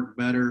make it work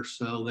better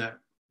so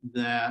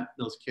that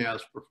those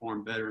calves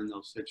perform better in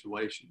those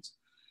situations.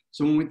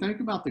 So when we think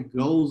about the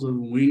goals of a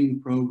weaning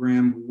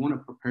program, we want to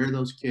prepare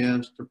those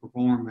calves to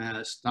perform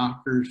as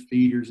stockers,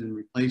 feeders, and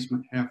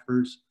replacement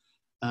heifers.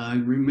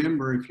 And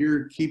remember, if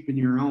you're keeping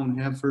your own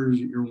heifers,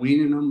 you're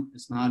weaning them,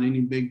 it's not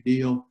any big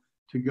deal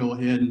to go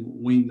ahead and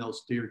wean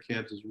those steer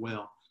calves as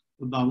well.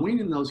 But by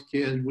weaning those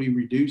calves, we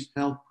reduce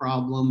health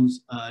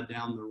problems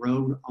down the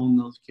road on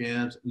those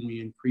calves, and we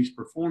increase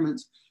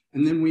performance.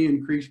 And then we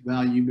increase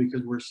value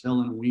because we're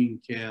selling a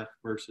weaned calf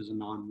versus a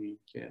non-weaned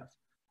calf.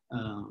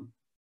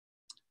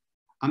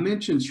 I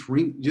mentioned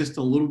shrink just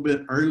a little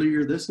bit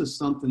earlier. This is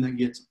something that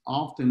gets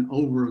often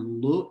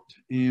overlooked,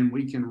 and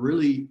we can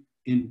really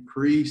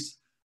increase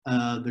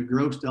the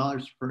gross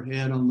dollars per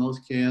head on those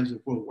calves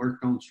if we'll work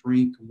on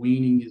shrink.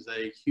 Weaning is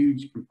a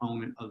huge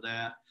component of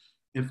that.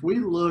 If we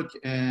look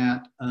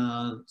at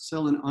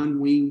selling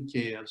unweaned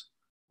calves,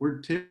 we're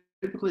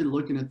typically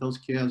looking at those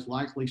calves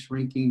likely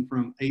shrinking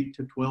from 8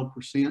 to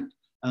 12%,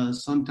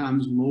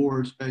 sometimes more,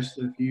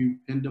 especially if you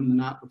pinned them the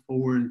night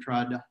before and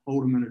tried to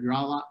hold them in a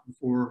dry lot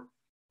before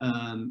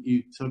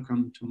you took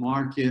them to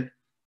market.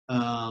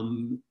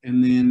 And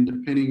then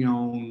depending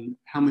on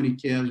how many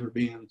calves are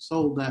being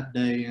sold that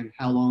day and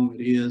how long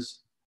it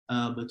is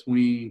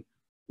between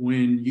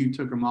when you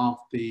took them off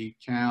the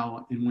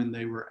cow and when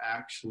they were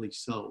actually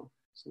sold.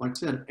 So like I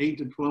said, 8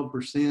 to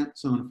 12%,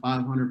 so in a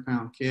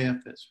 500-pound calf,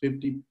 that's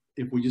 50.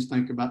 If we just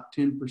think about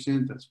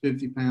 10%, that's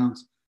 50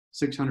 pounds.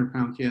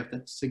 600-pound calf,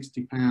 that's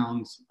 60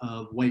 pounds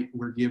of weight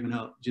we're giving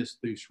up just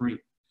through shrink.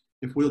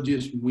 If we'll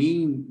just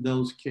wean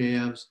those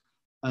calves,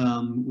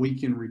 we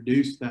can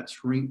reduce that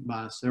shrink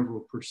by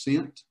several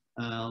percent.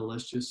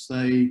 Let's just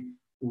say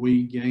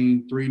we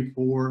gain 3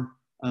 to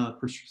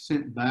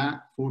 4%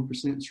 back.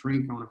 4%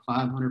 shrink on a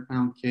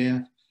 500-pound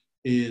calf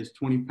is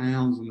 20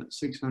 pounds, and that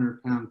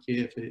 600-pound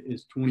calf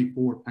is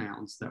 24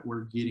 pounds that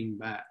we're getting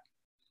back.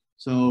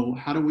 So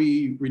how do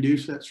we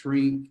reduce that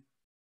shrink?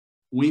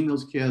 Wean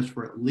those calves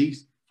for at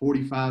least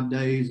 45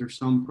 days, or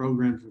some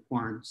programs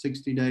requiring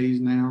 60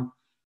 days now.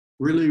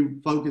 Really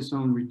focus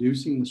on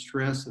reducing the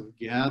stress of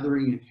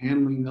gathering and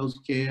handling those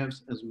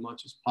calves as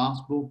much as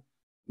possible.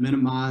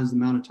 Minimize the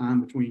amount of time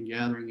between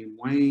gathering and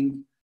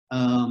weighing.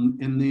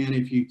 And then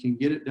if you can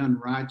get it done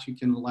right, you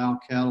can allow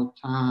cattle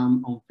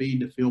time on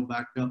feed to fill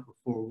back up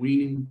before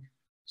weaning.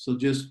 So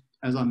just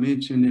as I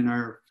mentioned, in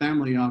our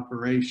family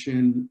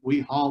operation,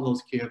 we haul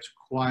those calves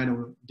quite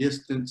a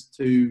distance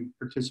to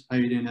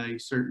participate in a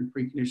certain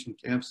preconditioned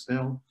calf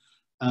sale.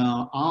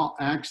 I'll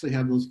actually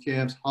have those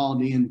calves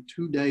hauled in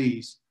 2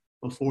 days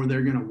before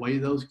they're going to weigh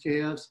those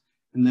calves,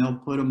 and they'll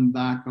put them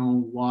back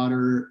on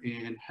water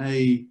and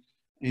hay,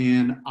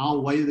 and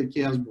I'll weigh the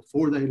calves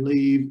before they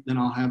leave. Then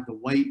I'll have the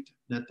weight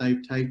that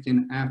they've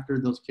taken after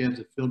those calves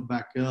have filled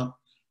back up.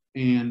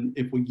 And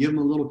if we give them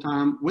a little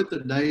time, with a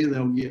day,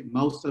 they'll get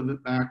most of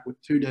it back.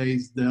 With 2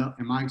 days, in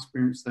my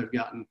experience, they've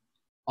gotten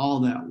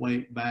all that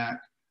weight back.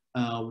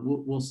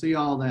 We'll see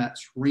all that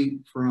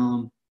shrink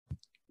from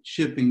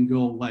shipping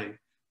go away.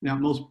 Now,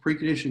 most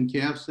preconditioned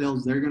calf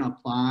sales, they're going to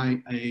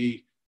apply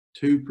a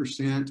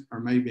 2% or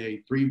maybe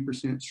a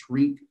 3%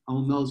 shrink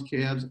on those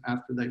calves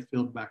after they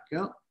filled back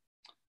up.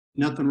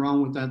 Nothing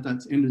wrong with that.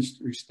 That's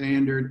industry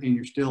standard, and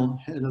you're still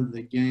ahead of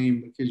the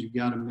game because you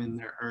got them in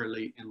there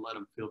early and let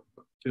them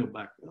fill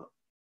back up.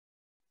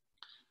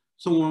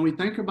 So when we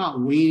think about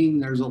weaning,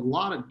 there's a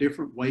lot of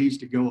different ways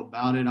to go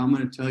about it. I'm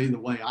going to tell you the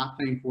way I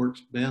think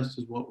works best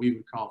is what we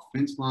would call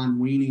fence line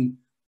weaning.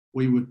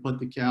 We would put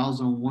the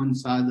cows on one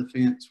side of the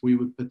fence. We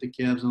would put the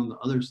calves on the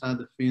other side of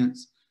the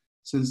fence.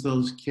 Since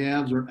those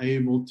calves are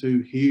able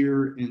to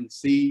hear and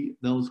see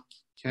those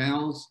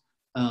cows,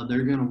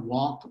 they're going to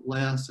walk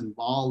less and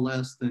bawl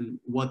less than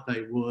what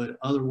they would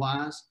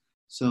otherwise.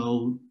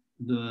 So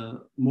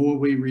the more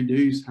we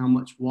reduce how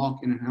much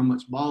walking and how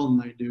much bawling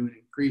they do and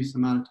increase the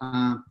amount of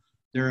time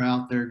they're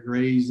out there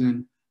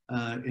grazing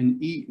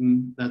and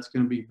eating, that's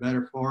going to be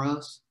better for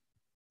us.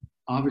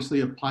 Obviously,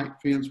 a pipe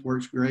fence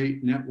works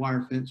great. Net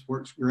wire fence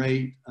works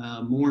great.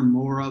 More and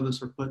more of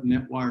us are putting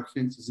net wire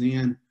fences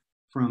in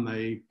from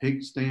a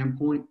pig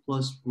standpoint.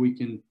 Plus, we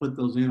can put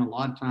those in a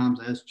lot of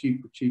times as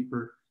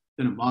cheaper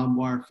than a barbed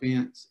wire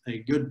fence. A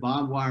good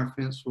barbed wire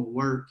fence will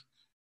work.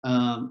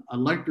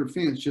 Electric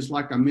fence, just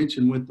like I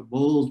mentioned with the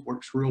bulls,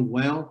 works real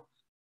well.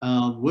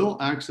 We'll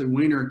actually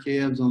wean our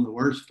calves on the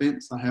worst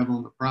fence I have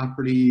on the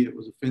property. It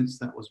was a fence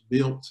that was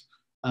built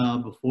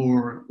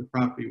before the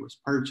property was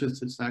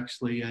purchased. It's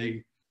actually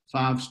a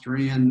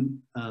 5-strand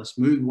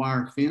smooth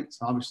wire fence.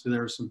 Obviously,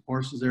 there were some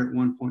horses there at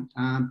one point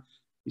in time.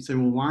 You say,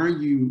 well, why are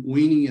you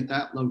weaning at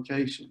that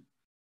location?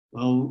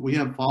 Well, we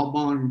have fall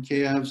born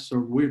calves, so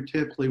we're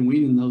typically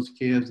weaning those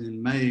calves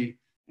in May,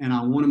 and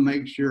I want to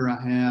make sure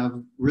I have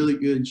really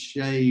good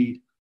shade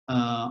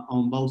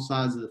on both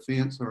sides of the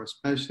fence, or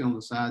especially on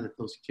the side that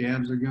those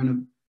calves are going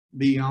to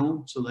be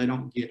on, so they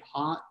don't get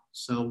hot.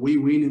 So we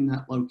wean in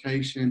that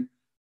location,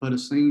 put a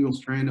single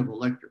strand of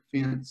electric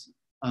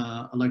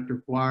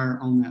wire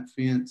on that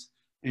fence,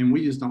 and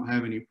we just don't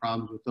have any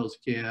problems with those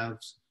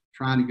calves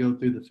trying to go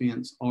through the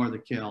fence or the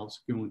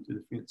cows going through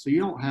the fence. So you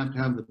don't have to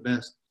have the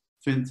best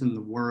fence in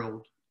the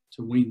world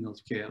to wean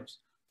those calves.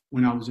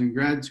 When I was in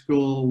grad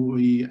school,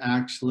 we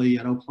actually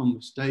at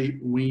Oklahoma State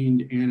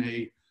weaned in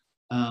a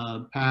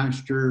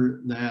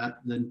pasture that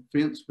the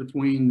fence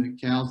between the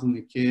cows and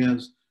the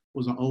calves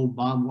was an old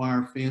barbed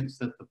wire fence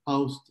that the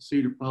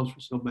cedar posts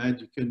were so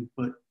bad you couldn't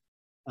put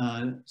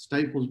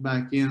staples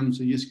back in them,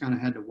 so you just kind of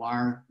had to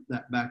wire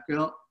that back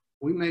up.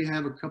 We may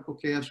have a couple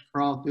calves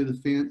crawl through the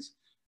fence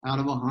out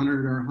of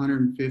 100 or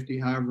 150,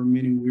 however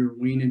many we were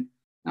weaning.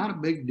 Not a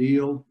big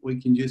deal.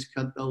 We can just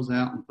cut those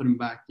out and put them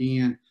back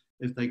in.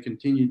 If they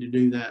continue to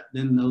do that,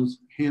 then those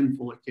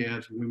handful of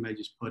calves we may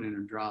just put in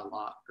a dry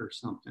lot or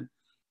something.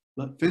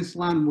 But fence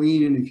line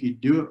weaning, if you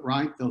do it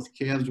right, those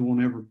calves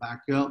won't ever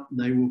back up.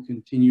 They will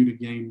continue to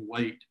gain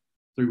weight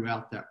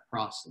throughout that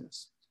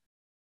process.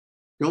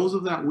 Goals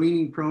of that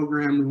weaning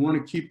program, we want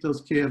to keep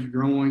those calves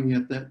growing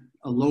at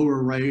a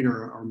lower rate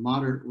or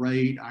moderate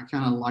rate. I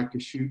kind of like to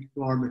shoot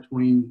for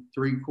between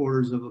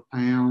 3/4 of a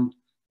pound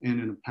and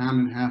in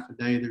 1.5 pounds a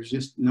day. There's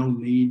just no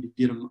need to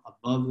get them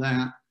above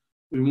that.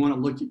 We want to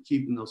look at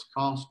keeping those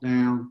costs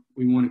down.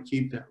 We want to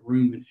keep that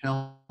rumen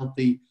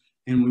healthy,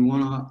 and we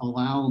want to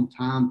allow them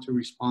time to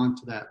respond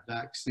to that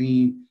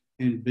vaccine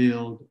and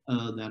build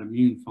that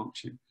immune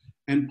function.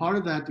 And part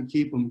of that to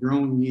keep them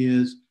growing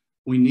is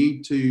we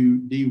need to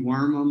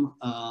deworm them.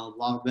 A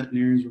lot of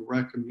veterinarians will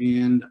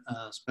recommend,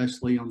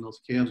 especially on those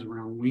calves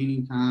around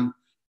weaning time,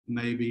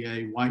 maybe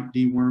a white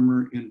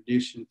dewormer in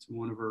addition to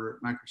one of our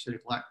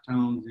macrocytic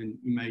lactones, and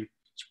you may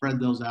spread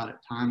those out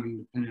at timing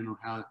depending on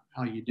how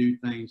you do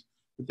things.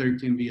 But there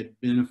can be a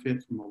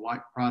benefit from a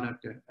white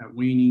product at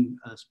weaning,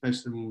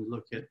 especially when we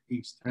look at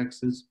East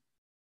Texas.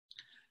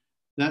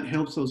 That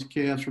helps those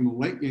calves from a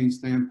weight gain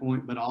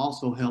standpoint, but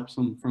also helps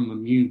them from an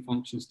immune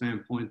function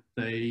standpoint.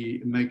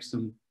 It makes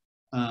them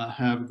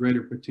have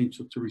greater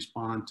potential to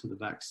respond to the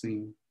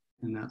vaccine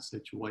in that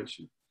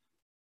situation.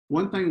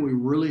 One thing we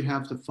really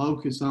have to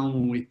focus on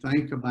when we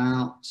think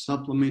about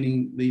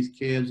supplementing these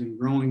calves and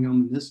growing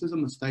them, and this is a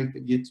mistake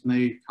that gets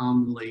made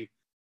commonly,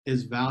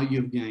 is value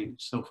of gain.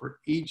 So for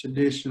each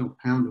additional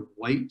pound of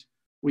weight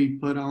we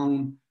put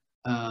on,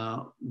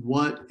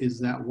 what is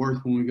that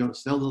worth when we go to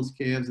sell those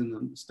calves? And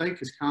the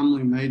mistake is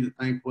commonly made to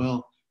think,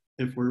 well,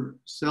 if we're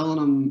selling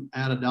them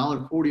at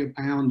 $1.40 a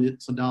pound,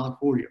 it's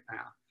 $1.40 a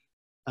pound.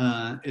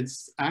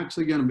 It's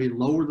actually going to be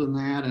lower than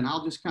that, and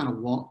I'll just kind of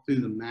walk through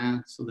the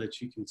math so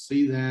that you can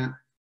see that.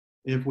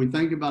 If we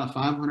think about a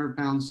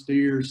 500-pound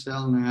steer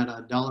selling at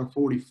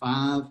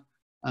 $1.45,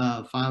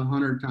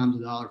 500 times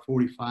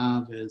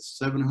 $1.45 is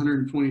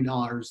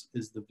 $720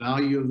 is the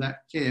value of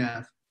that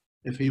calf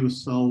if he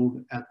was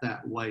sold at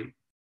that weight.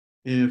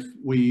 If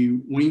we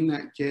wean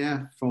that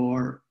calf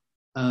for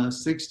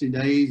 60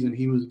 days and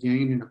he was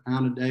gaining a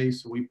pound a day,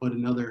 so we put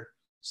another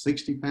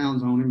 60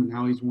 pounds on him and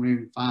now he's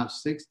weighing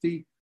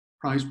 560,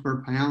 price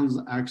per pound is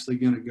actually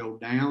going to go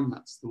down.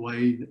 That's the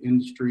way the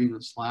industry and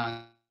the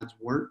slides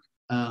work.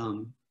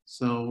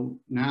 So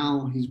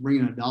now he's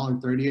bringing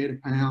 $1.38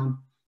 a pound.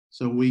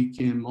 So we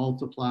can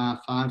multiply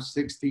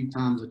 560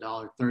 times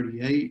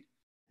 $1.38.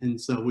 And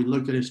so we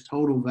look at his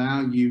total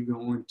value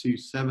going to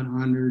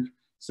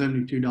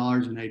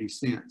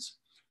 $772.80.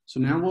 So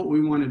now what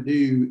we want to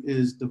do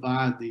is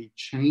divide the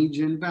change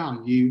in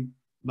value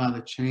by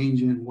the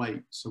change in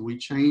weight. So we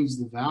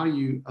changed the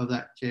value of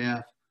that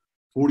calf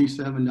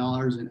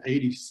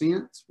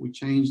 $47.80. We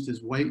changed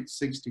his weight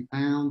 60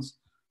 pounds.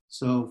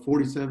 So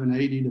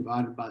 47.80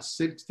 divided by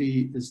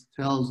 60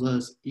 tells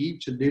us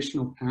each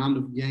additional pound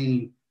of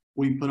gain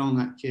we put on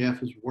that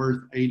calf is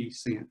worth 80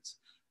 cents.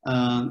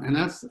 And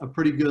that's a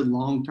pretty good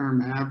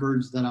long-term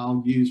average that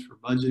I'll use for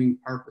budgeting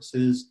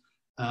purposes.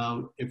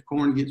 If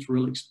corn gets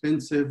real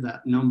expensive,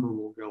 that number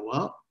will go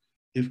up.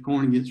 If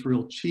corn gets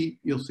real cheap,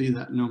 you'll see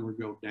that number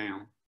go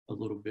down a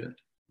little bit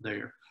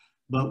there.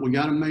 But we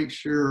got to make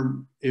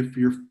sure if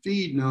you're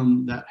feeding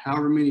them that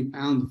however many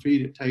pounds of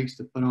feed it takes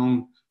to put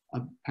on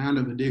a pound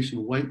of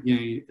additional weight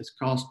gain is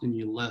costing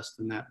you less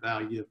than that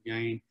value of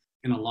gain.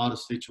 In a lot of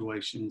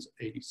situations,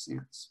 80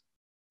 cents.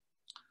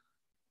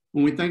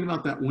 When we think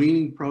about that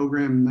weaning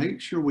program,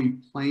 make sure we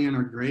plan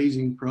our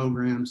grazing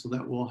program so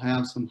that we'll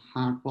have some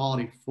high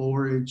quality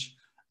forage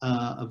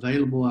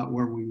available out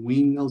where we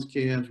wean those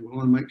calves. We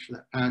want to make sure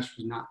that pasture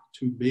is not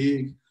too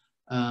big.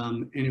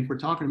 And if we're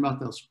talking about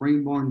those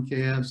spring-born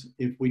calves,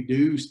 if we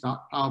do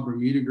stockpile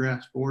Bermuda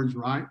grass forage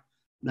right,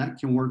 that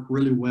can work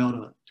really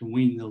well to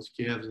wean those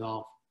calves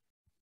off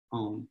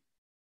on.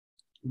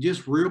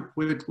 Just real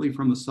quickly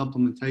from a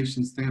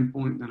supplementation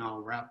standpoint, then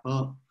I'll wrap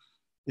up.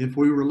 If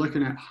we were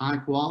looking at high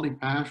quality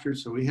pasture,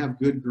 so we have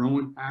good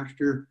growing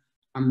pasture,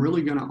 I'm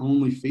really going to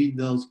only feed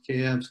those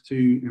calves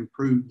to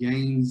improve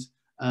gains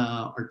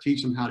or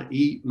teach them how to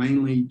eat,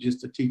 mainly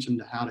just to teach them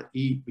how to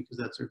eat because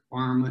that's a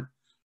requirement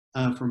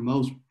for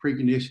most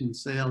preconditioned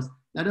sales.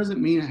 That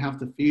doesn't mean I have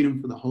to feed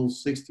them for the whole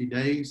 60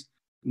 days.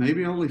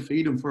 Maybe only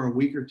feed them for a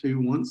week or two.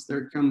 Once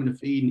they're coming to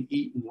feed and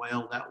eating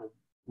well, that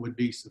would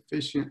be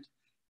sufficient.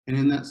 And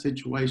in that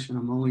situation,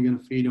 I'm only going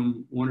to feed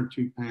them 1 or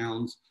 2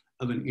 pounds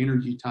of an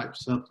energy type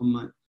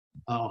supplement,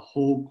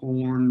 whole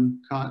corn,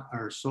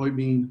 or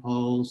soybean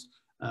hulls,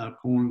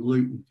 corn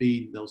gluten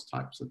feed, those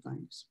types of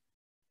things.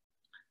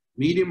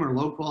 Medium or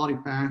low quality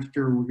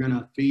pasture, we're going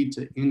to feed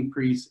to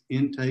increase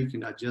intake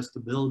and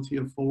digestibility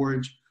of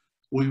forage.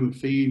 We would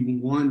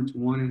feed 1 to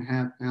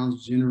 1.5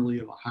 pounds generally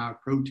of a high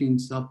protein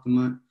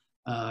supplement.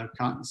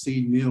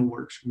 Cottonseed meal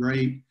works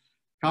great.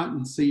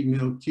 Cottonseed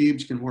meal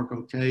cubes can work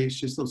okay. It's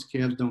just those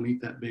calves don't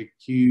eat that big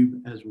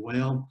cube as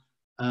well.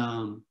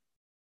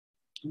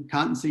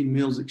 Cottonseed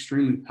meal is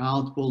extremely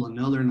palatable.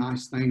 Another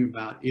nice thing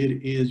about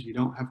it is you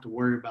don't have to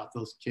worry about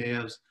those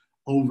calves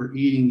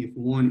overeating if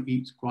one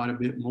eats quite a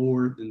bit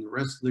more than the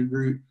rest of the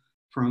group.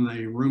 From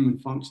a rumen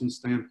function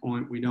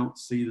standpoint, we don't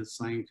see the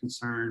same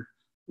concern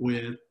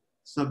with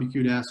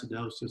subacute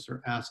acidosis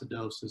or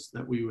acidosis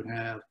that we would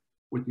have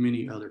with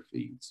many other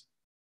feeds.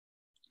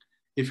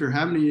 If you're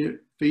having to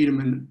feed them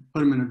and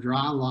put them in a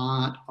dry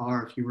lot,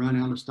 or if you run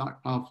out of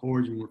stockpile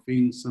forage and we're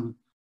feeding some,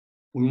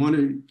 we want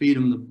to feed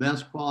them the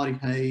best quality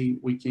hay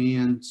we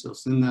can. So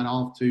send that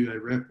off to a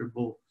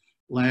reputable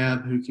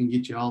lab who can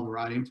get you all the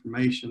right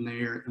information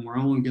there. And we're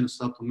only going to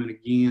supplement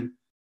again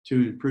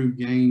to improve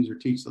gains or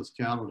teach those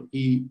cattle to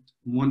eat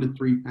 1 to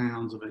 3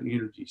 pounds of an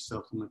energy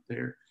supplement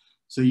there.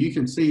 So you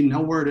can see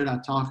nowhere did I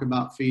talk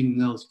about feeding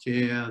those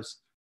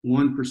calves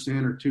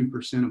 1% or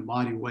 2% of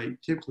body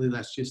weight. Typically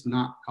that's just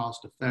not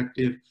cost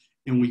effective.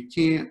 And we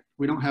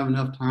don't have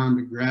enough time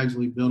to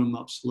gradually build them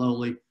up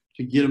slowly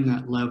to get them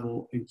that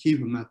level and keep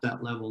them at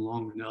that level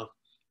long enough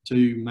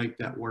to make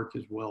that work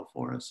as well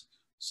for us.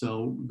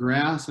 So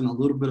grass and a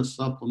little bit of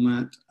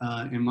supplement,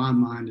 in my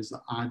mind, is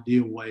the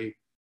ideal way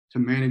to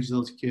manage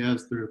those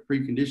calves through a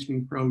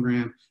preconditioning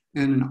program,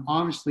 and then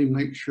obviously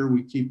make sure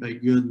we keep a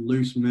good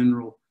loose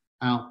mineral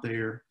out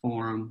there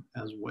for them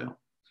as well.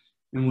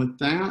 And with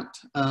that,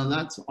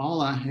 that's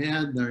all I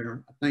had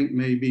there. I think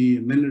maybe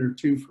a minute or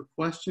two for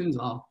questions.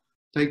 I'll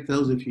take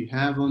those if you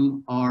have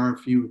them, or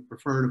if you would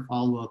prefer to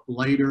follow up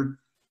later.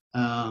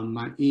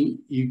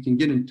 You can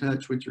get in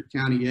touch with your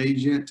county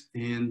agent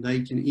and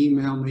they can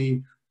email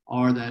me,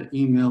 or that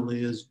email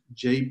is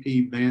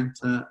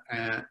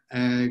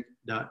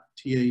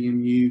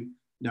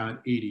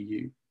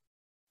jpbanta@ag.tamu.edu.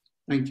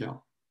 Thank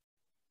y'all.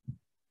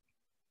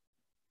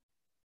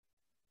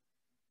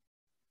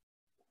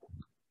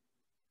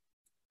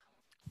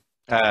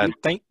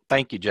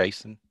 Thank you,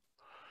 Jason.